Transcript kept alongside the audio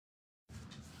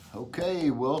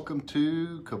Okay, welcome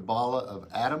to Kabbalah of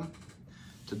Adam.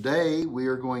 Today we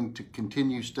are going to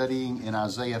continue studying in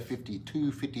Isaiah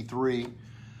 52, 53,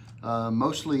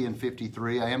 mostly in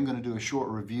 53. I am going to do a short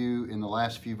review in the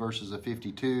last few verses of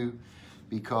 52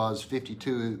 because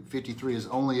 53 is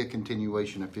only a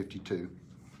continuation of 52.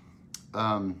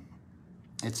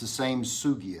 It's the same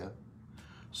sugya,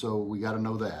 so we got to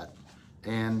know that.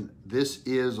 And this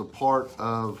is a part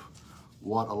of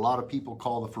what a lot of people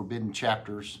call the forbidden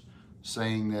chapters,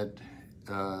 saying that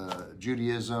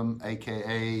Judaism,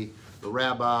 aka the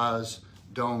rabbis,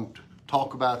 don't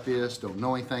talk about this, don't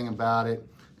know anything about it.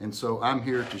 And so I'm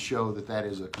here to show that that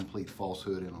is a complete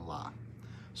falsehood and a lie.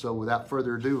 So without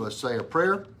further ado, let's say a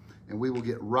prayer and we will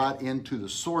get right into the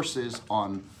sources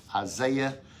on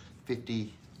Isaiah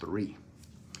 53.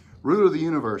 Ruler of the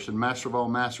universe and master of all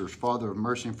masters, Father of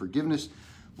mercy and forgiveness,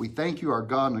 we thank you, our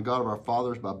God and the God of our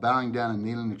fathers, by bowing down and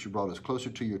kneeling that you brought us closer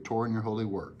to your Torah and your holy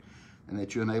word, and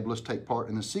that you enable us to take part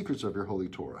in the secrets of your holy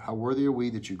Torah. How worthy are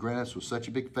we that you grant us with such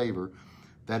a big favor.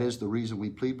 That is the reason we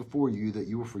plead before you, that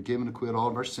you will forgive and acquit all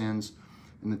of our sins,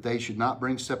 and that they should not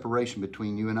bring separation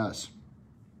between you and us.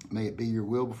 May it be your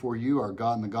will before you, our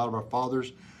God and the God of our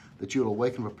fathers, that you will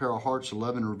awaken and prepare our hearts to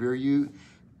love and revere you,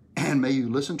 and may you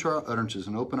listen to our utterances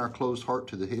and open our closed heart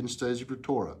to the hidden studies of your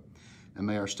Torah. And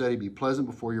may our study be pleasant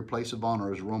before your place of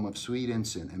honor as a aroma of sweet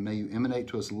incense. And may you emanate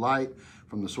to us light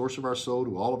from the source of our soul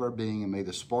to all of our being. And may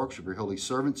the sparks of your holy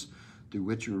servants, through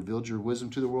which you revealed your wisdom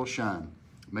to the world, shine.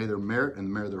 May their merit and the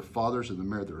merit of their fathers and the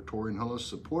merit of their Torah and holiness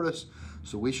support us,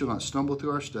 so we shall not stumble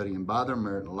through our study, and by their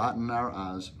merit enlighten our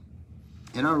eyes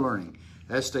in our learning.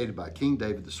 As stated by King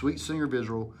David, the sweet singer of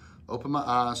Israel, open my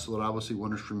eyes so that I will see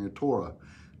wonders from your Torah.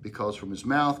 Because from his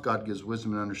mouth, God gives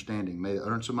wisdom and understanding. May the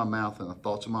utterance of my mouth and the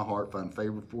thoughts of my heart find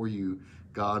favor for you,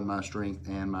 God, my strength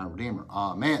and my Redeemer.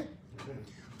 Amen.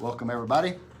 Welcome,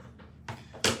 everybody,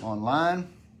 online.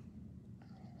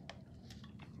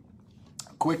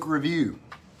 A quick review.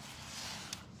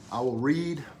 I will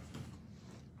read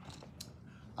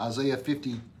Isaiah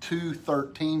 52,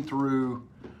 13 through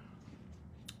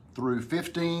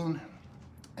 15,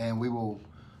 and we will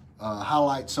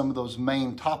highlight some of those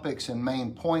main topics and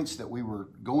main points that we were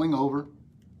going over,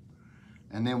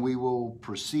 and then we will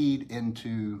proceed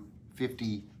into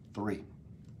 53.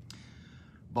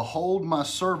 Behold, my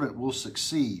servant will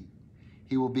succeed.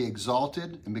 He will be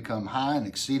exalted and become high and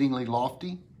exceedingly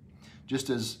lofty,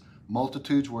 just as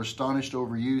multitudes were astonished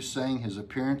over you, saying his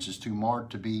appearance is too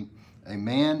marred to be a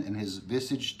man and his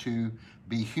visage to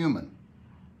be human.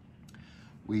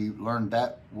 We learned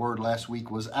that word last week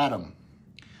was Adam.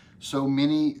 So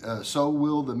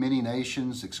will the many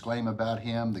nations exclaim about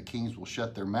him. The kings will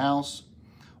shut their mouths.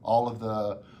 All of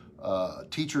the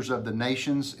teachers of the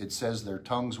nations, it says their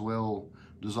tongues will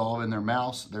dissolve in their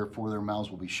mouths, therefore their mouths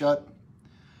will be shut.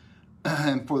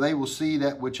 And for they will see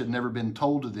that which had never been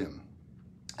told to them,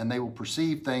 and they will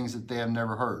perceive things that they have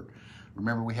never heard.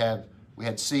 Remember, we had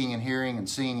seeing and hearing, and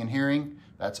seeing and hearing.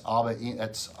 That's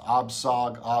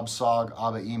Absag,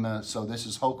 Abba Ima. So this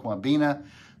is Hokmah Bina.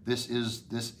 This is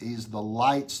the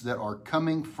lights that are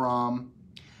coming from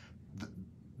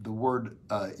the word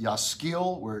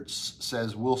Yaskil, where it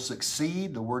says will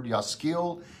succeed. The word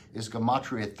Yaskil is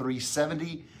Gematria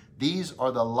 370. These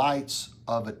are the lights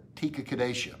of Atika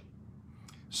Kadesha.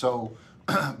 So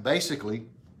basically,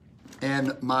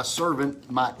 and my servant,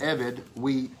 my Eved,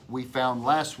 we found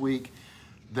last week,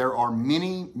 there are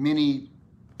many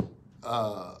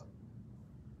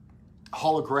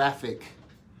holographic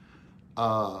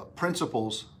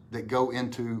principles that go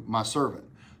into my servant.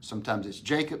 Sometimes it's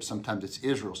Jacob, sometimes it's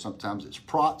Israel, sometimes it's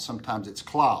Prat, sometimes it's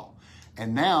Klau.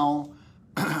 And now,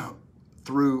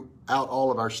 throughout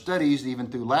all of our studies, even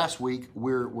through last week,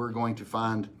 we're going to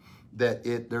find that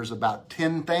there's about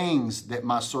 10 things that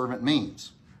my servant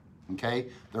means. Okay?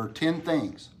 There are 10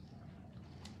 things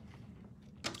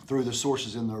through the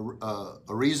sources in the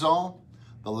Arizal,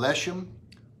 the Leshem,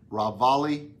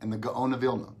 Ravali, and the Gaon of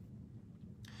Vilna.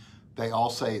 They all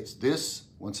say it's this,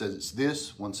 one says it's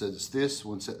this, one says it's this,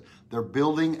 one says... They're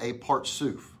building a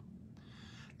Partsuf.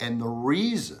 And the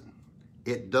reason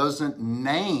it doesn't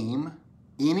name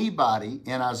anybody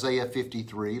in Isaiah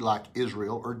 53, like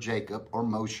Israel or Jacob or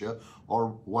Moshe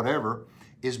or whatever,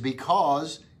 is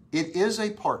because it is a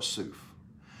Partsuf.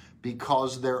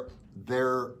 Because there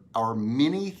are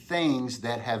many things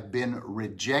that have been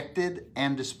rejected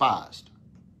and despised.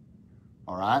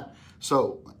 All right?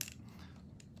 So,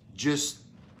 just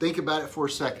think about it for a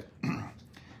second.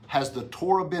 Has the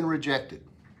Torah been rejected?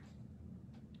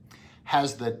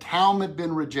 Has the Talmud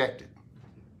been rejected?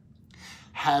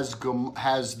 Has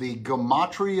the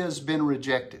Gematrias been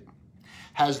rejected?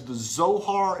 has the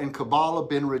Zohar and Kabbalah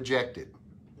been rejected?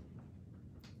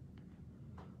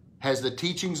 Has the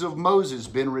teachings of Moses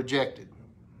been rejected?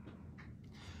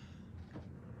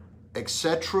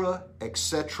 Etc.,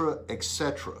 etc.,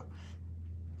 etc.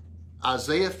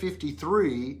 Isaiah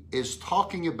 53 is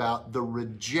talking about the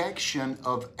rejection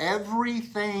of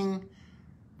everything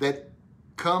that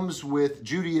comes with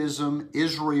Judaism,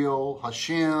 Israel,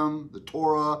 Hashem, the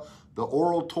Torah, the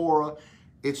oral Torah.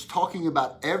 It's talking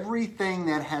about everything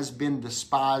that has been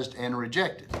despised and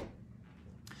rejected.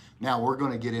 Now, we're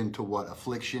going to get into what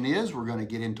affliction is. We're going to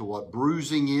get into what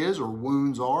bruising is or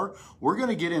wounds are. We're going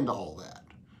to get into all that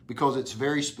because it's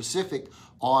very specific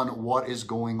on what is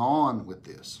going on with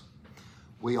this.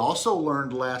 We also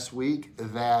learned last week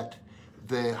that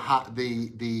let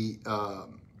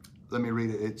me read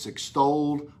it. It's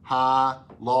extolled, high,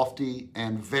 lofty,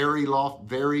 and very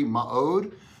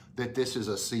ma'od. That this is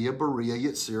a siya bariya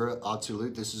yitzira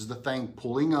atzilut. This is the thing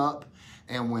pulling up.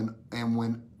 And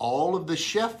when all of the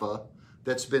shefa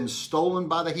that's been stolen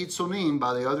by the hitzonim,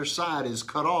 by the other side, is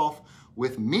cut off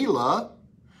with milah,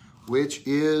 which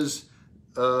is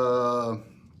the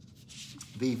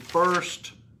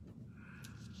first.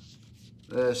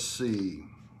 Let's see.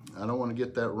 I don't want to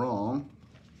get that wrong.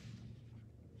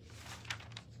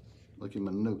 Look at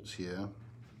my notes here.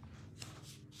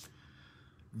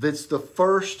 That's the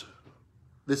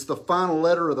final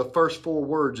letter of the first four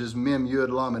words is Mem, Yud,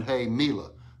 Lam, and Hey,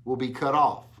 Milah, will be cut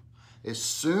off. As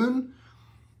soon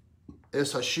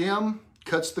as Hashem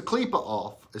cuts the klipa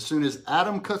off, as soon as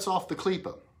Adam cuts off the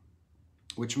klipa,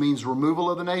 which means removal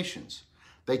of the nations,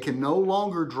 they can no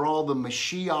longer draw the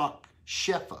Mashiach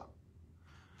Shefa.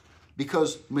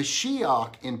 Because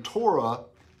Mashiach in Torah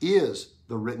is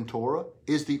the written Torah,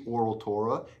 is the oral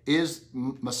Torah, is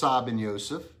Messiah ben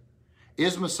Yosef,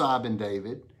 is Messiah ben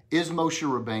David, is Moshe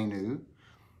Rabbeinu,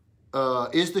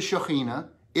 is the Shekhinah,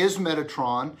 is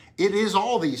Metatron. It is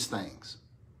all these things.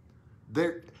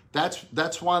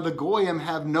 That's why the Goyim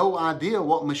have no idea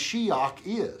what Mashiach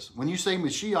is. When you say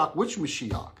Mashiach, which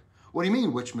Mashiach? What do you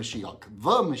mean, which Mashiach?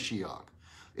 The Mashiach.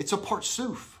 It's a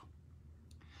parsuf.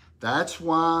 That's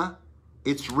why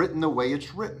it's written the way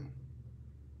it's written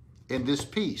in this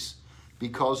piece,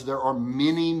 because there are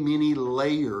many, many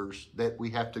layers that we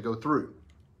have to go through.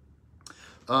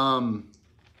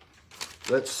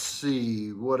 Let's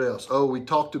see, what else? Oh, we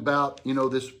talked about,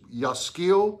 this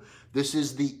Yaskil. This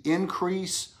is the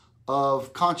increase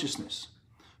of consciousness.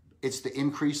 It's the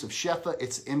increase of Shefa.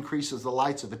 It's the increase of the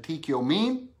lights of Atik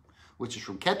Yomim, which is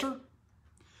from Keter.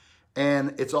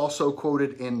 And it's also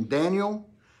quoted in Daniel,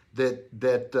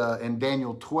 that in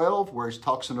Daniel 12, where he's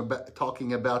talking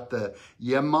about the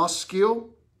Yemaskil,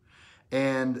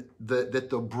 and that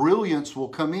the brilliance will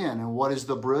come in. And what is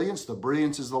the brilliance? The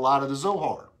brilliance is the light of the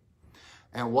Zohar.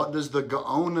 And what does the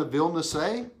Gaon of Vilna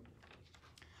say?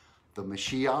 The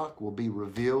Mashiach will be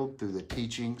revealed through the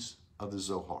teachings of the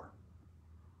Zohar.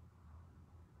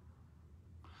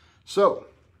 So,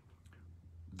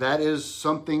 that is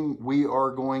something we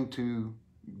are going to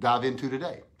dive into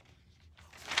today.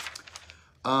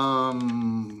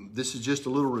 This is just a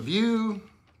little review.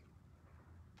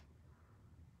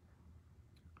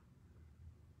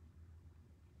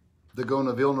 The Gaon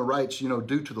of Vilna writes,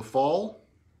 due to the fall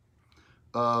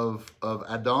of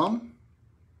Adam,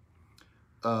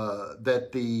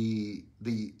 that the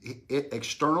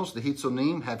externals, the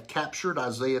Hitzonim, have captured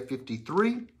Isaiah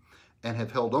 53 and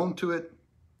have held on to it.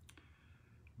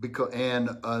 And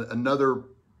another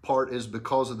part is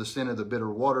because of the sin of the bitter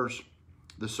waters,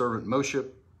 the servant Moshe,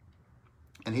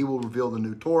 and he will reveal the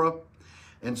new Torah.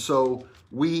 And so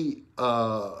we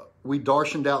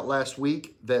darshaned out last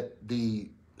week that the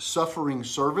suffering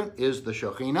servant is the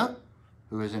Shekhinah,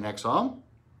 who is in exile,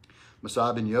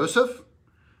 Messiah ben Yosef,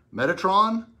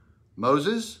 Metatron,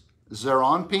 Moses,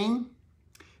 Zeranpin,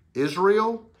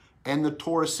 Israel, and the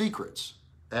Torah secrets,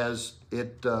 as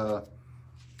it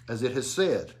has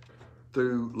said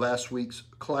through last week's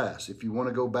class. If you want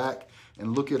to go back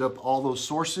and look it up, all those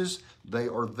sources, they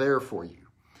are there for you.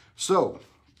 So,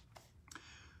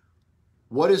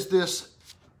 what is this?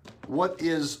 What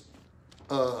is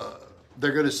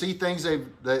they're going to see things they've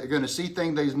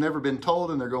never been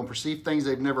told, and they're going to perceive things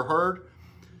they've never heard.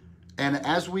 And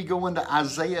as we go into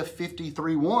Isaiah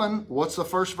 53:1, what's the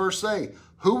first verse say?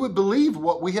 Who would believe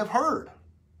what we have heard?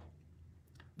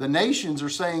 The nations are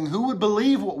saying, who would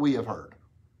believe what we have heard?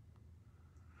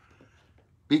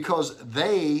 Because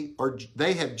they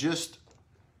have just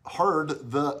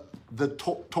heard the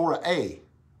Torah A,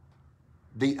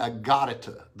 the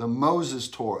Agadita, the Moses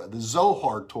Torah, the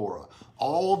Zohar Torah,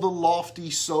 all the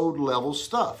lofty sod level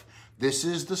stuff. This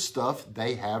is the stuff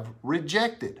they have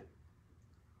rejected.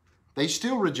 They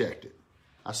still reject it.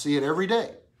 I see it every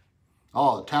day.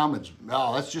 Oh, the Talmud's,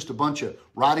 oh, that's just a bunch of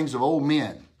writings of old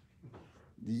men.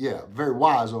 Yeah, very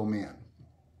wise old men.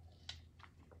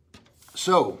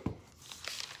 So,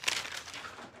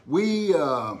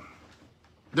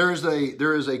 there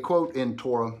is a quote in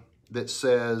Torah that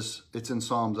says, it's in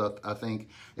Psalms, I think.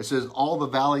 It says, all the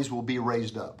valleys will be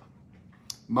raised up.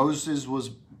 Moses was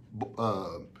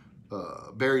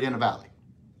buried in a valley.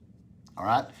 All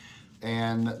right?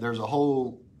 And there's a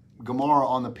whole Gemara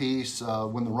on the piece.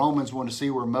 When the Romans wanted to see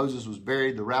where Moses was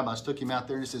buried, the rabbis took him out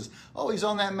there and he says, oh, he's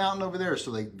on that mountain over there.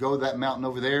 So they go to that mountain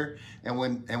over there. And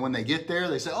when they get there,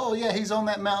 they say, oh, yeah, he's on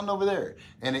that mountain over there.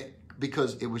 And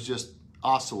because it was just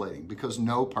oscillating, because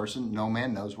no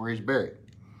man knows where he's buried.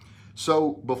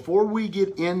 So before we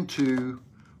get into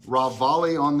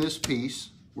Ravali on this piece,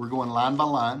 we're going line by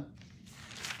line.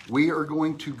 We are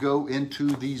going to go into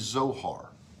the Zohar.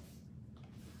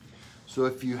 So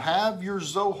if you have your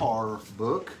Zohar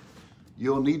book,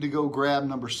 you'll need to go grab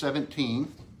number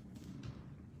 17.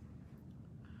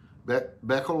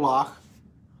 Bechlach,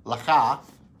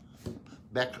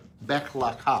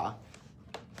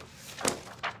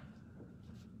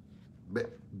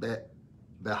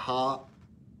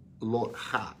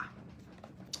 Behalotcha.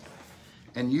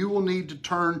 And you will need to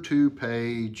turn to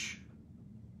page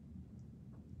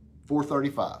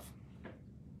 435.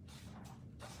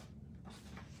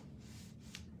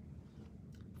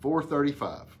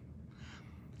 435.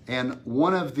 And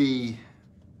one of the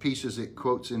pieces it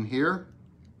quotes in here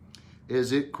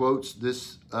is it quotes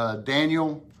this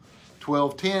Daniel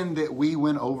 12:10 that we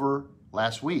went over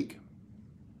last week.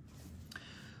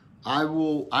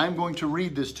 I'm going to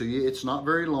read this to you. It's not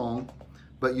very long,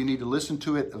 but you need to listen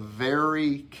to it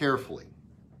very carefully.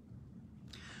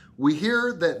 We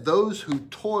hear that those who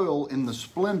toil in the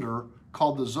splendor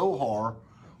called the Zohar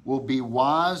will be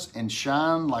wise and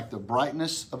shine like the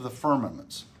brightness of the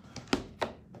firmaments.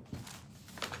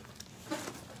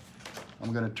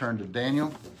 I'm going to turn to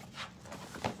Daniel.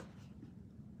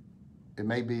 It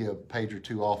may be a page or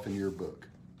two off in your book.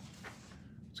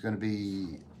 It's going to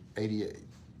be 88.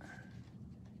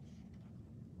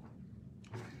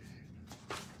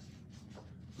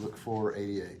 Look for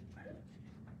 88.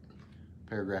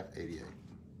 Paragraph 88.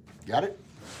 Got it?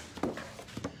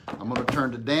 I'm going to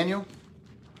turn to Daniel.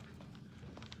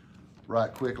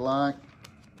 Right quick like.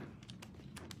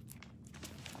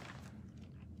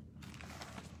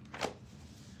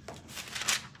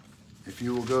 If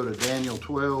you will go to Daniel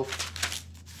 12.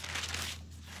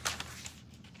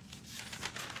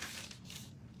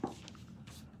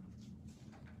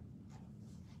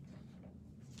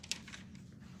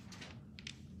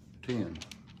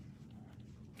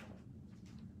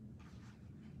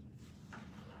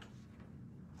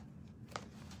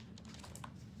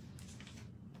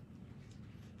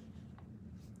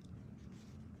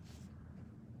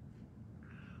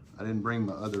 I didn't bring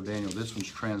my other Daniel. This one's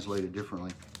translated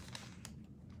differently.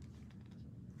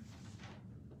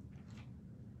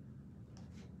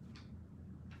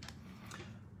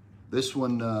 This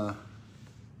one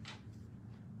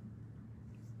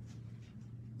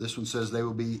says they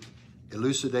will be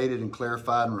elucidated and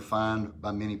clarified and refined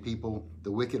by many people.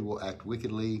 The wicked will act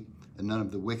wickedly, and none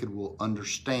of the wicked will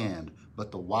understand,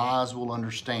 but the wise will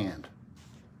understand.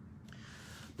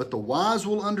 But the wise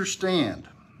will understand.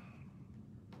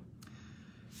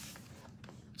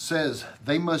 Says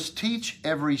they must teach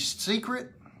every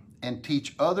secret and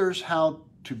teach others how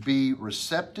to be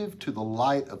receptive to the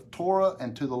light of Torah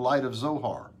and to the light of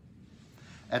Zohar.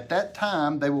 At that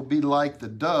time, they will be like the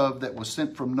dove that was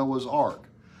sent from Noah's ark,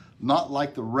 not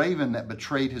like the raven that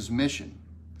betrayed his mission.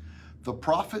 The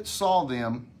prophets saw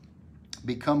them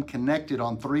become connected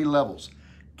on three levels: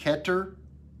 Keter,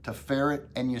 Tiferet,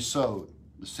 and Yesod,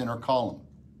 the center column.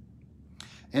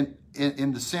 In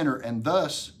the center, and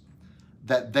thus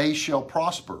that they shall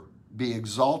prosper, be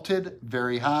exalted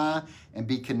very high, and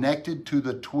be connected to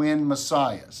the twin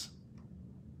messiahs.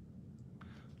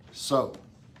 So,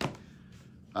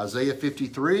 Isaiah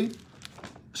 53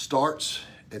 starts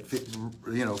at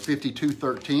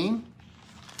 52:13.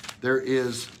 There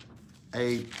is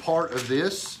a part of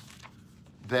this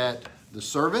that the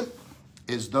servant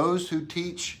is those who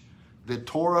teach the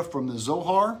Torah from the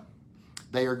Zohar.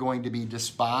 They are going to be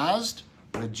despised,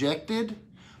 rejected,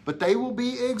 but they will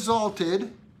be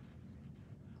exalted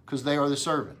because they are the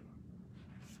servant.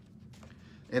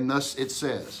 And thus it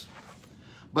says,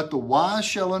 but the wise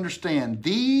shall understand.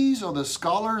 These are the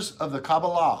scholars of the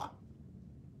Kabbalah.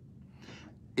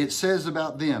 It says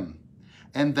about them,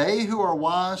 and they who are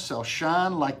wise shall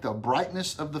shine like the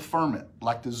brightness of the firmament,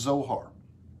 like the Zohar.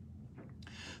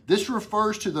 This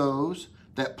refers to those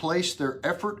that place their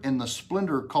effort in the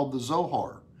splendor called the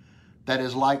Zohar, that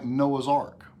is like Noah's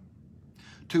Ark,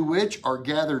 to which are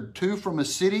gathered 2 from a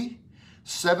city,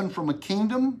 7 from a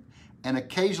kingdom, and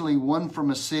occasionally 1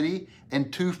 from a city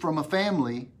and 2 from a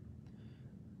family,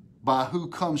 by who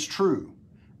comes true,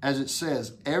 as it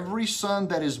says, every son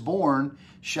that is born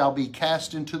shall be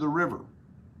cast into the river.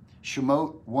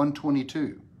 Shemot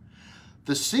 1:22.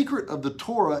 The secret of the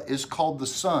Torah is called the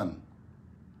son.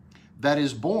 That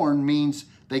is born means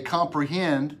they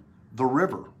comprehend the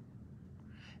river,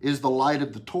 is the light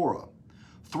of the Torah.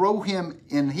 Throw him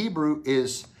in Hebrew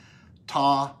is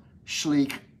ta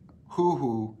shlik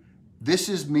huhu.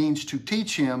 This means to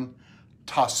teach him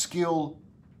taskil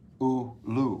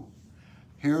ulu.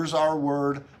 Here's our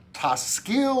word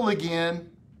taskil again,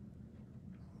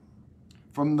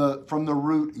 from the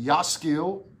root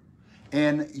yaskil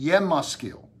and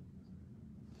yemaskil.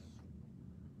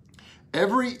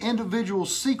 Every individual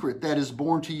secret that is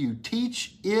born to you,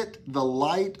 teach it the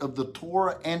light of the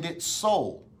Torah and its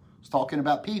soul. It's talking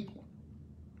about people.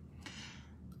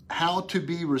 How to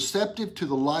be receptive to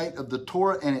the light of the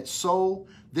Torah and its soul.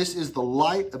 This is the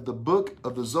light of the book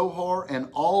of the Zohar, and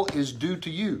all is due to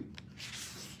you.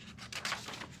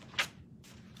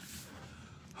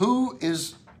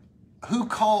 Who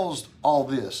caused all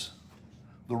this?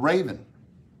 The raven.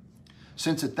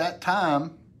 Since at that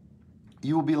time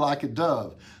you will be like a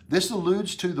dove. This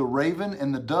alludes to the raven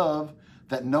and the dove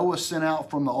that Noah sent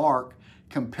out from the ark,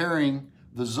 comparing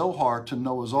the Zohar to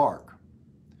Noah's ark.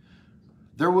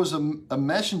 There was a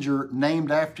messenger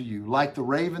named after you, like the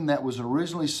raven that was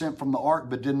originally sent from the ark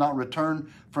but did not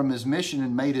return from his mission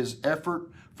and made his effort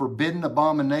forbidden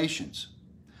abominations,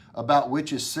 about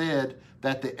which is said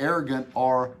that the arrogant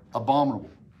are abominable.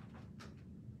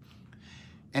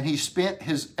 And he spent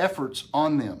his efforts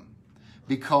on them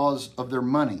because of their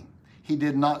money. He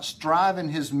did not strive in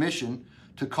his mission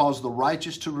to cause the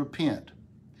righteous to repent.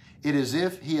 It is as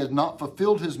if he had not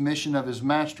fulfilled his mission of his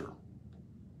master.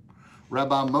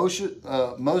 Rabbi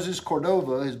Moses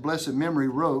Cordova, his blessed memory,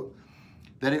 wrote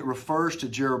that it refers to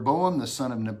Jeroboam, the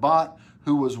son of Nebat,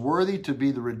 who was worthy to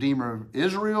be the Redeemer of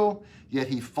Israel, yet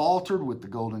he faltered with the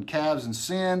golden calves and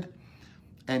sinned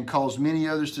and caused many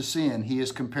others to sin. He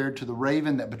is compared to the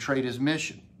raven that betrayed his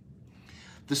mission.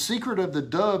 The secret of the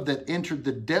dove that entered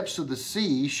the depths of the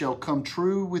sea shall come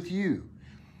true with you.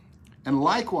 And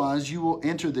likewise, you will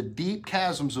enter the deep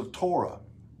chasms of Torah.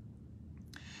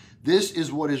 This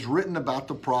is what is written about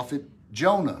the prophet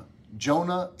Jonah.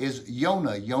 Jonah is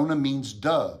Yonah. Yonah means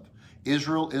dove.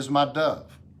 Israel is my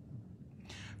dove.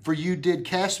 For you did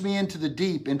cast me into the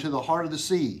deep, into the heart of the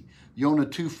sea. Yonah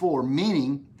 2:4,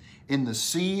 meaning in the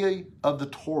sea of the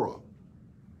Torah.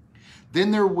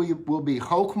 Then there will be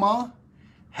Chokmah,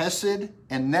 Hesed,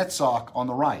 and Netzach on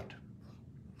the right.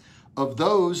 Of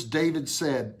those, David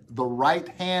said, the right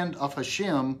hand of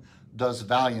Hashem does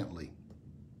valiantly.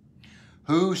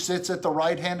 Who sits at the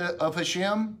right hand of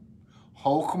Hashem?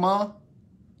 Chokmah,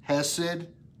 Hesed,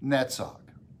 Netzach.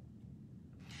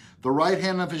 The right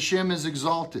hand of Hashem is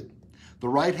exalted. The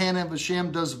right hand of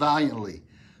Hashem does valiantly.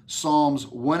 Psalms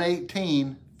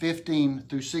 118, 15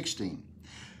 through 16.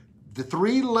 The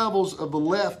 3 levels of the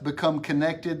left become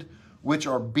connected, which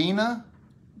are Bina,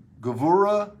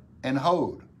 Gevurah, and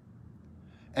Hod.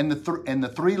 And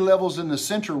the 3 levels in the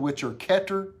center, which are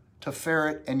Keter,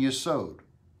 Tiferet, and Yesod,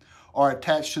 are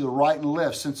attached to the right and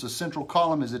left, since the central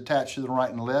column is attached to the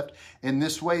right and left. In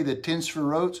this way, the 10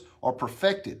 Sefirot are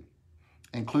perfected,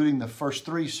 including the first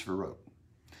 3 Sefirot.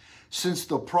 Since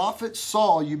the prophet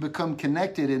saw you become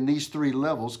connected in these 3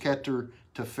 levels, Keter,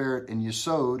 Tiferet, and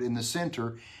Yesod, in the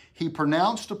center, he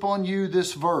pronounced upon you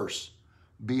this verse,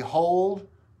 behold,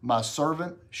 my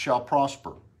servant shall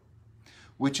prosper,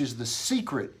 which is the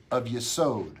secret of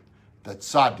Yesod, the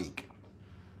tzaddik.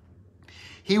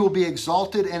 He will be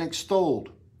exalted and extolled,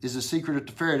 is the secret of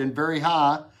Tiferet, and very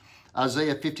high,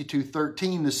 Isaiah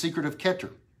 52:13, the secret of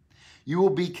Keter. You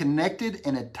will be connected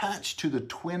and attached to the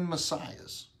twin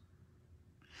messiahs.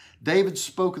 David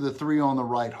spoke of the 3 on the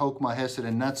right, Chokmah, Hesed,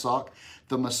 and Netzach,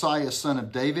 the Messiah, son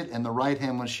of David, and the right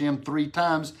hand was Shem 3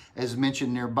 times, as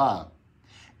mentioned nearby.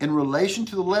 In relation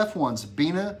to the left ones,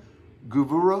 Bina,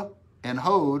 Gevurah, and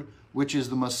Hod, which is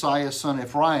the Messiah, son of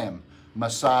Ephraim,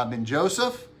 Messiah ben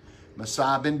Joseph,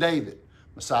 Messiah ben David.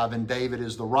 Messiah ben David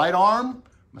is the right arm,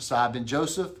 Messiah ben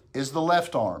Joseph is the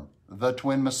left arm, the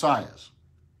twin messiahs.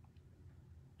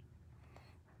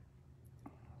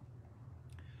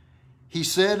 He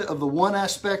said of the one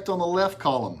aspect on the left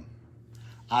column,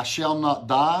 I shall not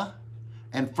die,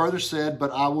 and further said,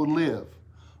 but I will live.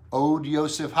 Od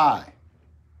Yosef Hai.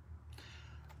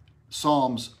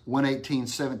 Psalms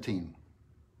 118:17.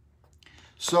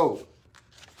 So,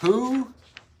 who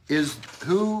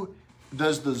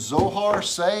does the Zohar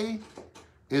say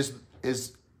is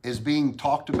being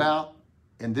talked about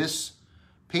in this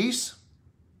piece?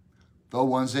 The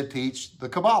ones that teach the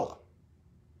Kabbalah.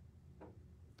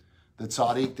 The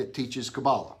tzaddik that teaches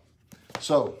Kabbalah.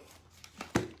 So,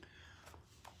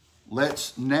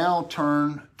 let's now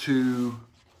turn to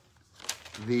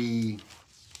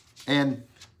and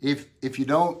if you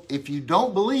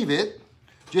don't believe it,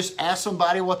 just ask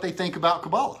somebody what they think about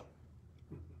Kabbalah,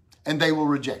 and they will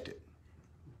reject it.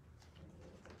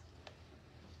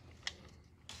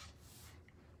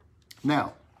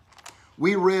 Now,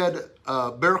 we read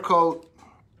Berkot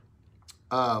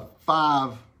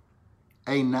 5A,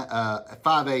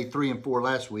 3 and 4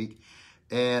 last week,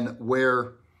 and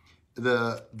where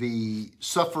the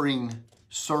suffering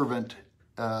servant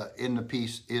in the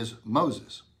piece is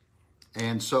Moses.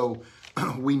 And so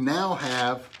we now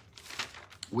have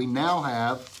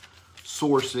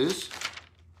sources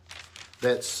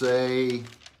that say,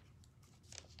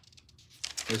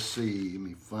 let's see, let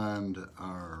me find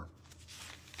our,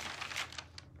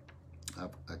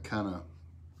 I kind of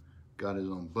got it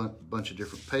on a bunch of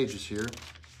different pages here.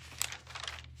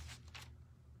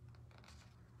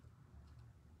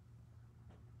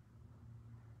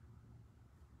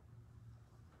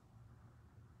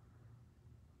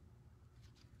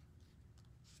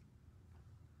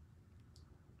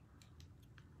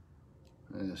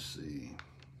 Let's see.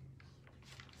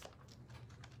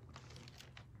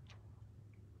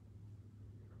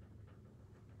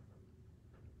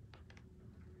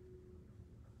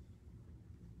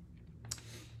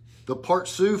 The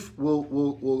Partsuf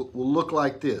will look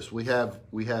like this. We have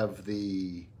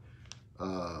the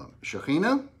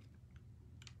Shekhinah,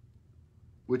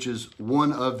 which is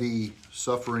one of the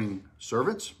suffering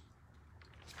servants.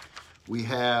 We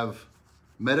have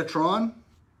Metatron.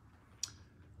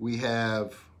 We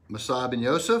have Messiah ben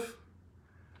Yosef.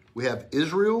 We have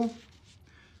Israel.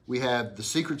 We have the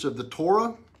secrets of the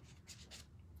Torah.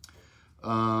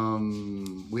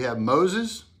 We have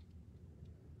Moses.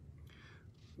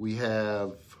 We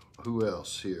have, who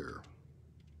else here?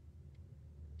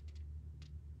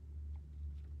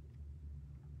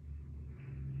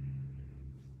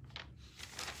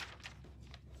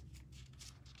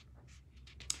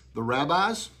 The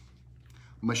rabbis.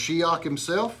 Mashiach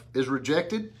himself is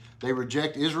rejected. They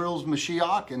reject Israel's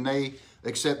Mashiach, and they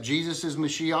accept Jesus as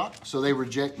Mashiach, so they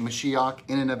reject Mashiach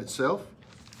in and of itself.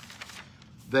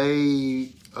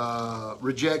 They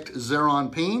reject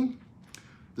Zeranpin,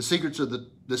 the secrets of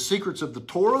the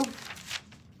Torah,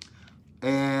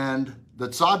 and the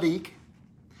Tzaddik.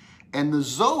 And the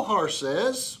Zohar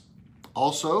says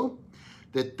also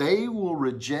that they will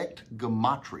reject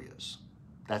Gematrias.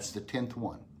 That's the 10th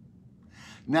one.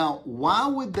 Now, why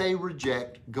would they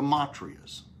reject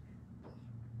Gematrias?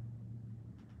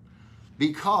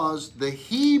 Because the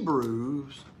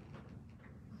Hebrews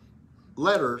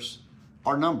letters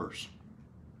are numbers.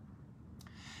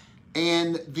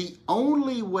 And the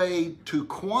only way to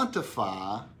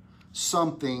quantify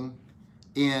something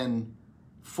in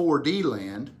 4D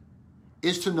land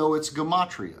is to know its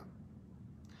gematria.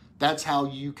 That's how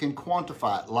you can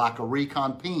quantify it, like a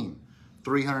recon peen,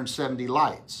 370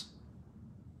 lights,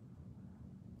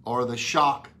 or the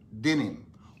shock dinim,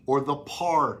 or the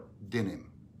par dinim.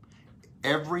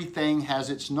 Everything has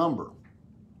its number.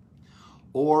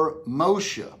 Or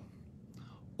Moshe,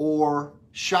 or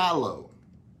Shiloh.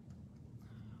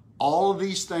 All of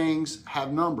these things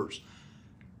have numbers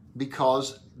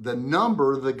because the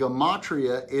number, the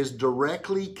gematria, is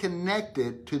directly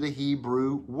connected to the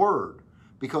Hebrew word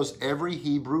because every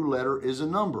Hebrew letter is a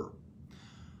number.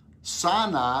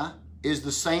 Sinai is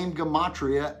the same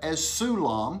gematria as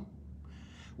Sulam,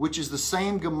 which is the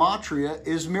same gematria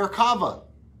as Merkava.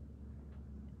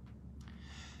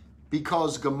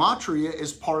 Because gematria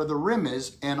is part of the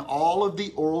remez and all of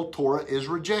the oral Torah is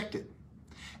rejected.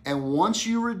 And once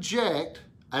you reject,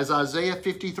 as Isaiah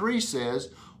 53 says,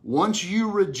 once you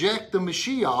reject the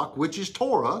Mashiach, which is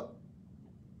Torah,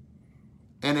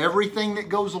 and everything that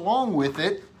goes along with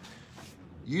it,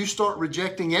 you start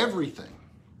rejecting everything.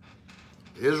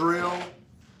 Israel,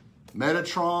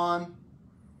 Metatron,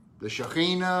 the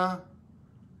Shekhinah,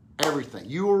 everything.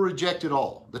 You will reject it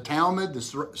all. The Talmud, the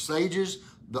sages,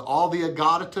 all the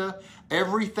Agadata,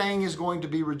 everything is going to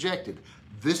be rejected.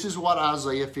 This is what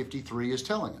Isaiah 53 is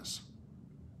telling us.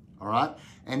 All right?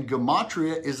 And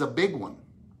gematria is a big one.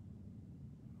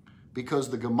 Because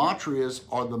the gematrias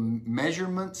are the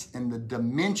measurements and the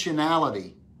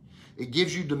dimensionality. It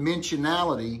gives you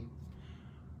dimensionality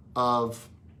of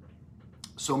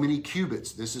so many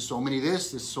cubits. This is so many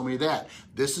this is so many that.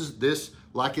 This is this,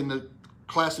 like in the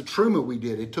class of Truma we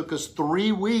did. It took us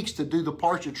 3 weeks to do the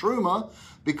Parsha Truma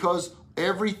because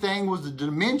everything was the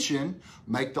dimension.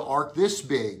 Make the ark this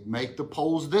big, make the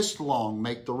poles this long,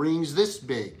 make the rings this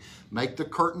big, make the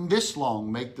curtain this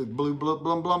long, make the blue, blah,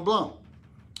 blah, blah, blah.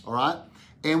 All right?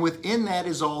 And within that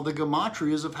is all the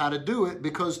gematrias of how to do it,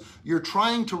 because you're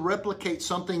trying to replicate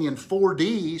something in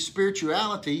 4D,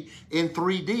 spirituality, in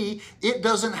 3D. It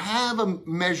doesn't have a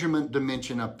measurement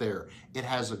dimension up there. It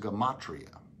has a gematria.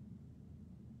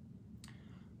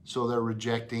 So they're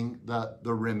rejecting the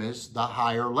remez, the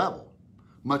higher level,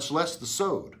 much less the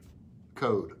sod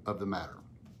code of the matter.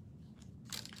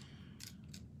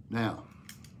 Now,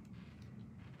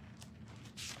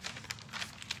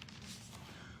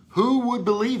 who would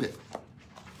believe it?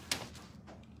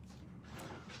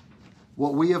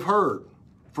 What we have heard.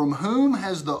 From whom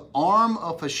has the arm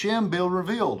of Hashem been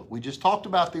revealed? We just talked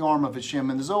about the arm of Hashem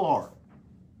in the Zohar.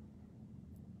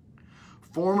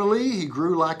 Formerly, he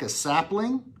grew like a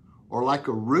sapling or like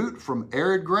a root from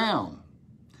arid ground.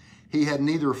 He had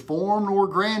neither form nor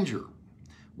grandeur.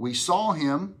 We saw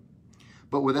him,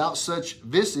 but without such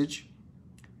visage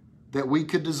that we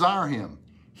could desire him.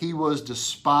 He was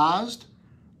despised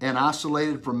and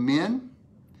isolated from men,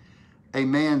 a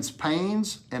man's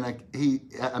pains, and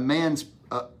a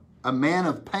man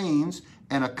of pains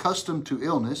and accustomed to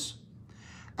illness.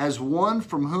 As one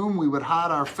from whom we would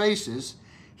hide our faces,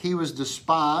 he was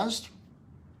despised,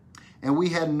 and we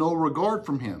had no regard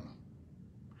from him.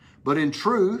 But in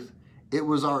truth, it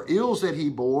was our ills that he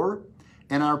bore,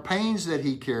 and our pains that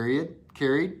he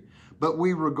carried, but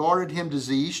we regarded him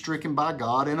diseased, stricken by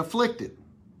God, and afflicted.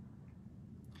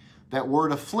 That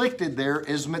word afflicted there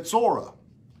is metzora,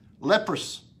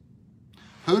 leprous.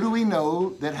 Who do we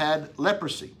know that had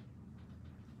leprosy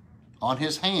on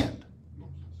his hand?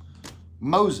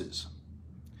 Moses.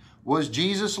 Was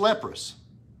Jesus leprous?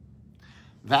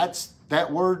 That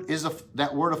word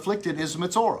afflicted is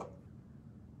metzora.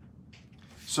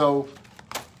 So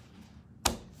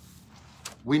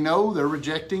we know they're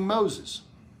rejecting Moses.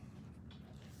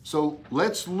 So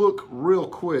let's look real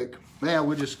quick. Man,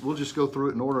 we'll just go through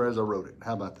it in order as I wrote it.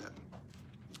 How about that?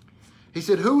 He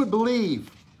said, who would believe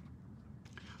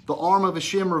the arm of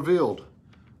Hashem revealed?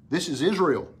 This is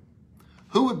Israel.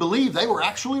 Who would believe they were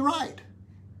actually right?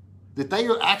 That they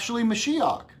are actually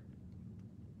Mashiach?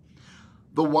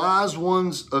 The wise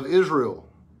ones of Israel,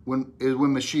 when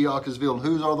Mashiach is revealed.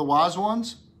 Who are the wise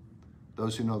ones?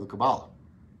 Those who know the Kabbalah,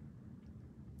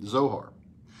 the Zohar.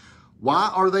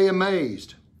 Why are they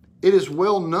amazed? It is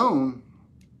well known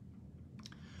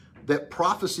that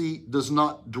prophecy does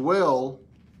not dwell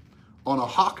on a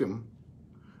hakim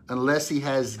unless he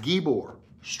has gibor,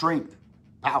 strength,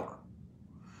 power.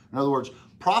 In other words,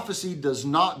 prophecy does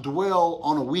not dwell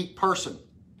on a weak person.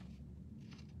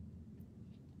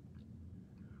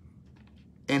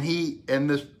 And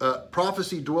this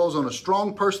prophecy dwells on a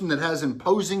strong person that has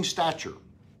imposing stature.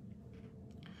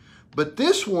 But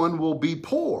this one will be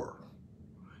poor,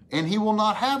 and he will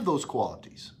not have those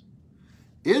qualities.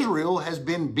 Israel has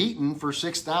been beaten for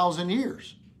 6,000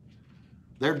 years.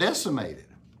 They're decimated.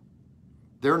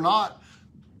 They're not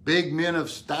big men of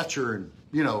stature and,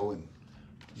 and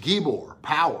gibor,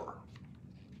 power.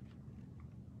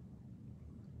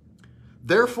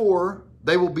 Therefore,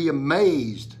 they will be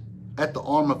amazed at the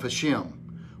arm of Hashem.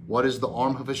 What is the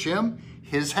arm of Hashem?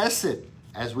 His Hesed,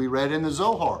 as we read in the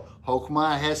Zohar.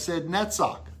 Hokmah Hesed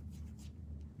Netzach.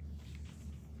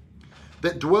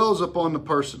 That dwells upon the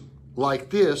person like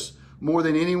this more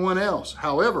than anyone else.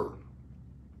 However,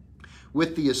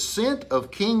 with the ascent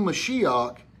of King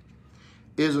Mashiach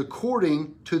is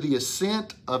according to the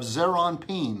ascent of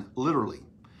Zeranpin, literally.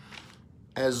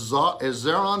 As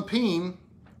Zeranpin,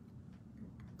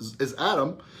 as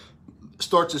Adam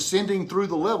starts ascending through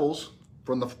the levels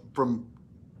from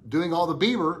doing all the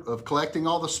beaver, of collecting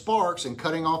all the sparks and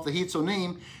cutting off the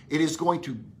hitzonim, it is going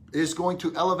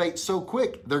to elevate so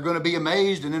quick. They're going to be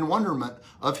amazed and in wonderment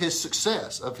of his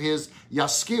success, of his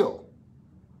yaskil,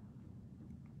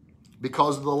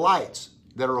 because of the lights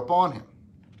that are upon him.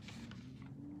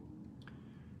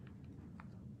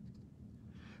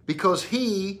 Because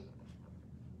he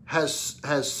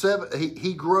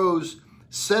he grows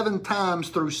 7 times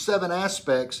through 7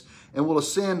 aspects and will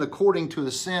ascend according to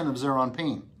the sin of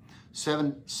Zeranpin.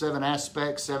 7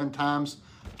 aspects, 7 times,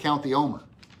 count the Omer.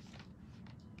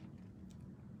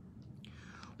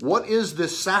 What is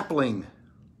this sapling?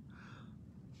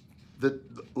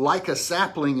 Like a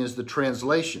sapling is the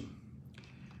translation.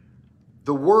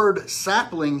 The word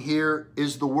sapling here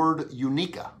is the word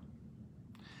unica.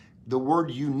 The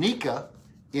word unica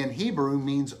in Hebrew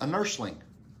means a nursling.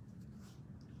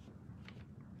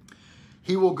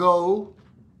 He will go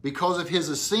Because of his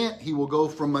ascent, he will go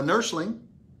from a nursling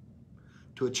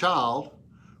to a child,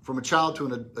 from a child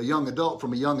to a young adult,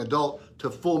 from a young adult to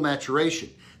full maturation.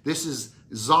 This is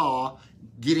Zah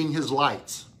getting his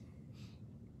lights.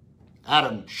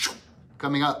 Adam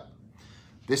coming up.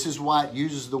 This is why it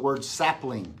uses the word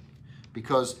sapling,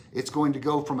 because it's going to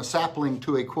go from a sapling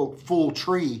to a, quote, full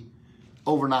tree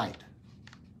overnight.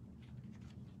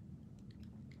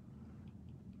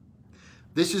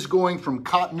 This is going from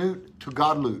Katnut to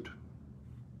Godlut.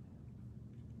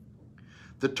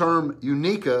 The term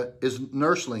Unica is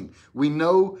nursling. We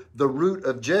know the root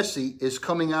of Jesse is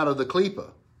coming out of the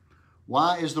Klippa.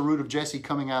 Why is the root of Jesse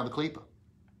coming out of the Klippa?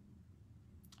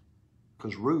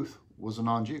 Because Ruth was a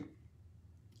non-Jew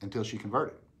until she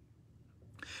converted.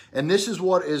 And this is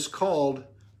what is called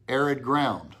arid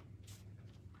ground.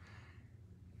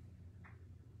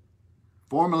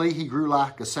 Formerly, he grew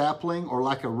like a sapling or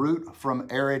like a root from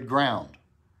arid ground,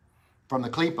 from the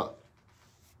Klippa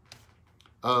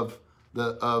of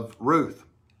Ruth.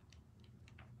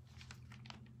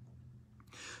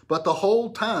 But the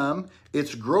whole time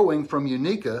it's growing from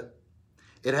Unica,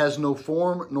 it has no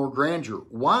form nor grandeur.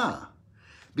 Why?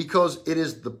 Because it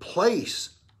is the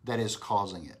place that is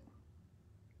causing it.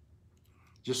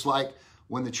 Just like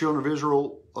when the children of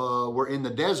Israel were in the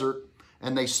desert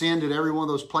and they sinned at every one of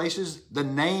those places, the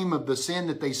name of the sin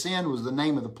that they sinned was the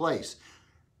name of the place.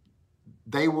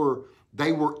 They were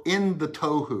in the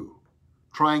tohu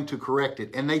trying to correct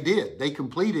it, and they did. They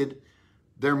completed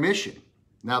their mission.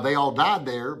 Now, they all died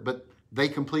there, but they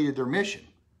completed their mission.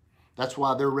 That's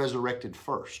why they're resurrected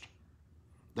first.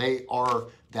 They are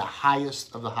the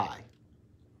highest of the high,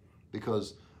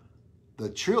 because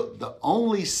the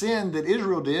only sin that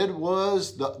Israel did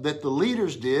was, that the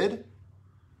leaders did,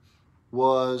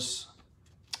 was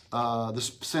the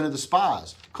sin of the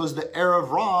spies. Because the Erev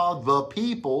Ra, the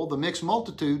people, the mixed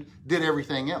multitude, did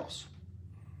everything else.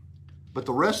 But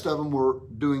the rest of them were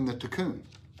doing the tikkun.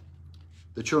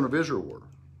 The children of Israel were.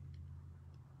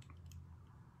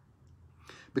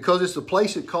 Because it's the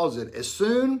place it calls it. As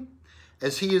soon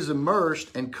as he is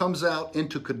immersed and comes out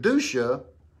into Kedusha,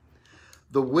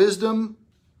 the wisdom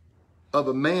of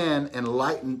a man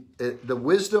enlightens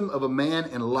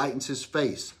his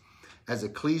face, as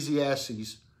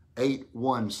Ecclesiastes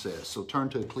 8:1 says. So turn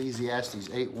to Ecclesiastes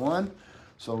 8:1.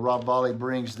 So Rob Volley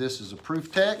brings this as a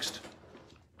proof text.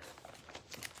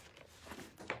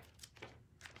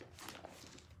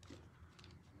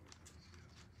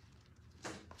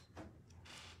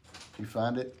 You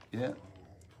find it yet?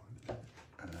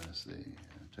 Let's see.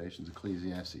 Annotations,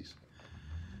 Ecclesiastes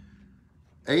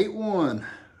 8:1.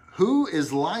 Who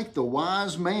is like the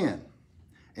wise man,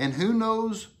 and who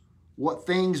knows what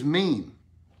things mean?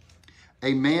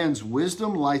 A man's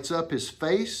wisdom lights up his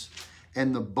face,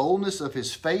 and the boldness of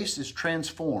his face is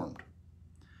transformed.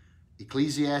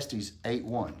 Ecclesiastes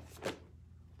 8:1.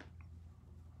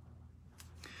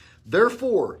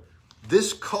 Therefore,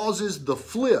 this causes the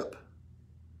flip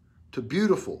to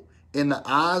beautiful in the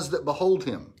eyes that behold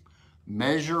him.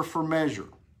 Measure for measure.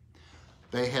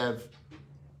 They have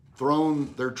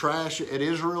thrown their trash at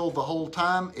Israel the whole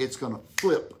time. It's going to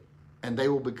flip, and it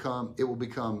will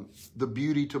become the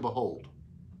beauty to behold.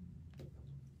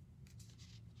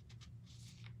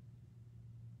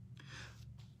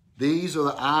 These are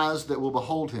the eyes that will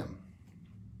behold him.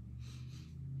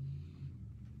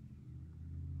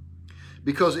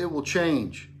 Because it will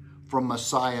change from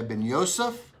Messiah ben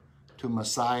Yosef to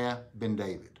Messiah ben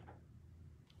David.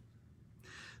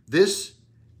 This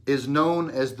is known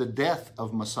as the death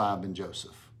of Messiah ben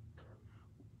Joseph.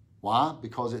 Why?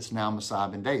 Because it's now Messiah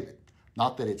ben David.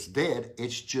 Not that it's dead,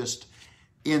 it's just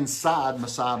inside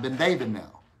Messiah ben David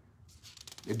now.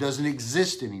 It doesn't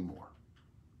exist anymore.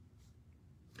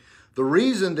 The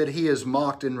reason that he is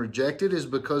mocked and rejected is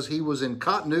because he was in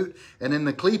Katnut and in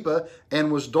the Klippa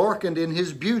and was darkened in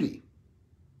his beauty.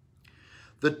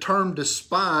 The term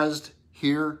despised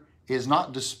here is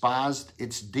not despised,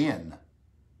 it's din.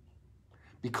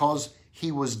 Because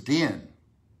he was din.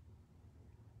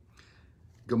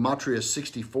 Gematria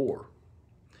 64.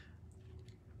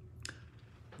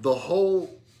 The whole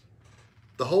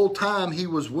time he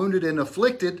was wounded and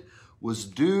afflicted was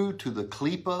due to the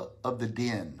Klippa of the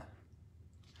din.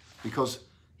 Because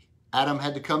Adam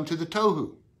had to come to the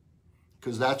tohu.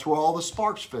 Because that's where all the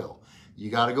sparks fell.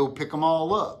 You got to go pick them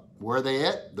all up. Where are they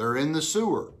at? They're in the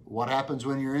sewer. What happens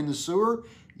when you're in the sewer?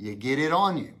 You get it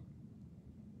on you.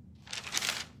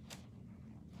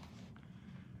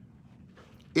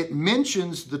 It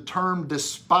mentions the term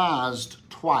despised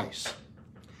twice.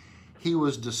 He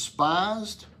was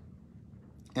despised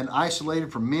and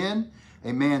isolated from men,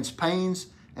 a man's pains,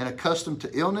 and accustomed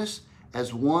to illness,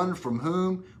 as one from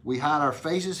whom we hide our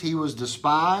faces. He was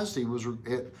despised. He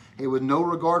was no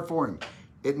regard for him.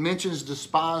 It mentions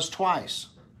despised twice.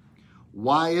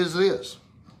 Why is this?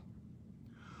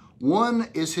 One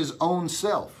is his own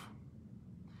self.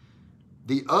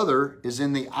 The other is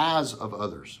in the eyes of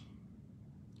others.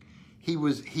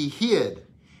 He hid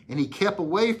and he kept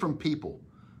away from people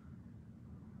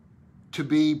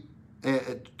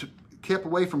kept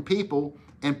away from people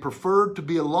and preferred to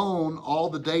be alone all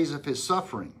the days of his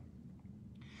suffering,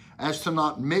 as to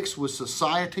not mix with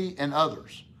society and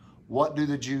others. What do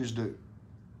the Jews do?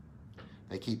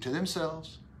 They keep to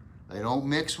themselves. They don't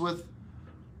mix with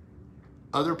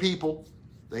other people.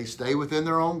 They stay within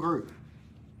their own group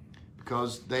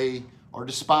because they are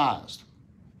despised.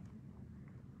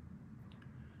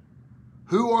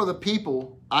 Who are the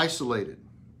people isolated?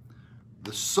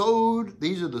 These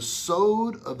are the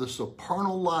sod of the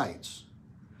supernal lights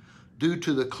due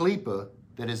to the klipa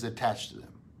that is attached to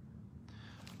them.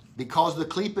 Because the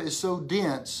klipa is so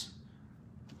dense,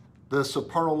 the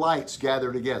supernal lights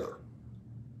gather together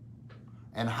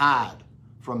and hide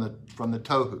from the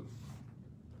tohu.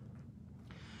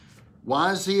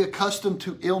 Why is he accustomed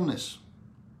to illness?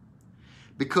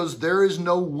 Because there is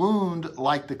no wound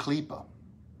like the klipa.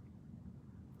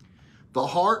 The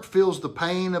heart feels the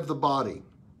pain of the body.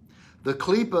 The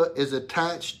klipa is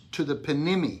attached to the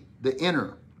penimi, the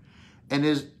inner, and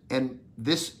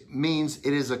this means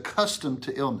it is accustomed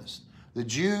to illness. The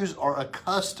Jews are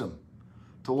accustomed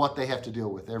to what they have to deal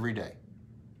with every day.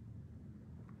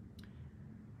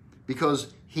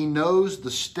 Because he knows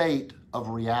the state of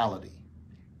reality.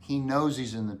 He knows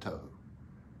he's in the tohu,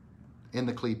 in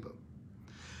the klipa.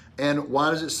 And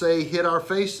why does it say hid our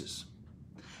faces?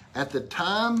 At the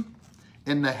time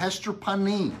in the Hester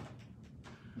Panim,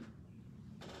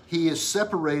 he is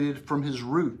separated from his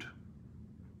root.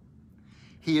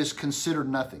 He is considered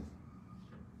nothing.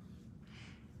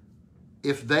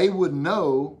 If they would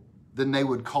know, then they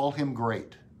would call him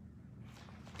great.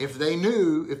 If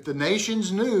the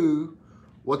nations knew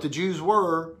what the Jews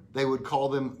were, they would call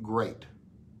them great.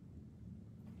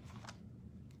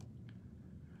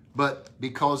 But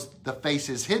because the face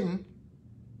is hidden,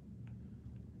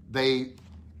 they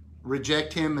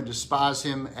reject him and despise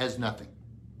him as nothing.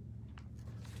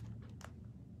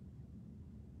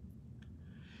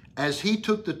 As he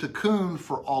took the tikkun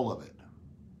for all of it.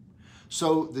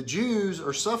 So the Jews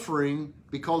are suffering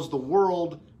because the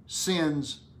world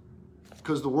sins,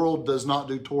 because the world does not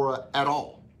do Torah at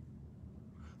all.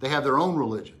 They have their own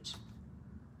religions,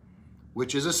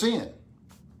 which is a sin.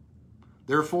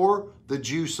 Therefore, the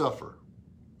Jews suffer,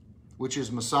 which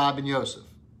is Messiah ben Yosef,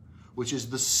 which is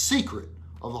the secret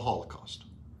of the Holocaust.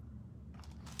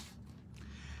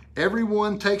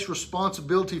 Everyone takes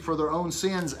responsibility for their own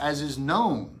sins as is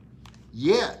known,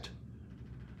 yet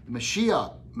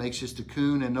Mashiach makes his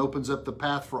tikkun and opens up the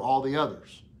path for all the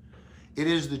others. It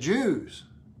is the Jews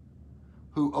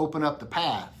who open up the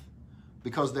path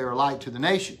because they are light to the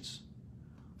nations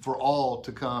for all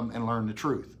to come and learn the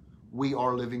truth. We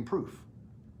are living proof.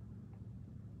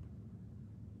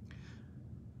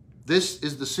 This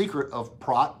is the secret of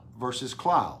Prat versus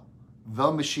Klal,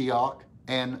 the Mashiach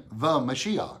and the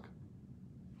Mashiach,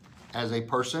 as a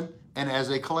person and as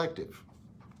a collective.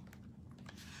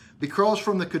 Because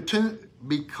from the tikkun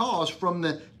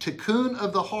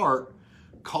of the heart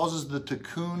causes the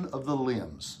tikkun of the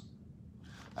limbs.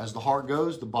 As the heart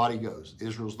goes, the body goes.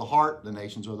 Israel's the heart, the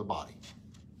nations are the body.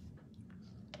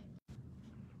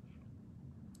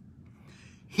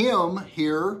 Him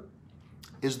here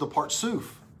is the Partsuf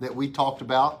that we talked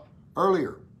about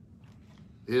earlier.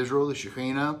 Israel, the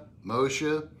Shekhinah,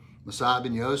 Moshe, Messiah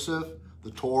ben Yosef,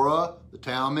 the Torah, the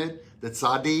Talmud, the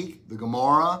Tzaddik, the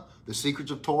Gemara, the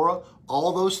secrets of Torah,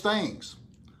 all those things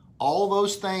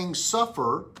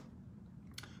suffer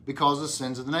because of the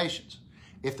sins of the nations.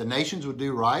 If the nations would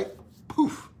do right,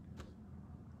 poof,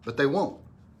 but they won't.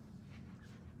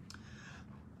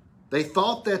 They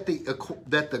thought that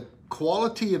the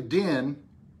quality of din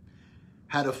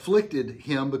had afflicted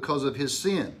him because of his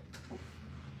sin.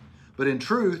 But in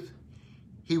truth,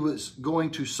 he was going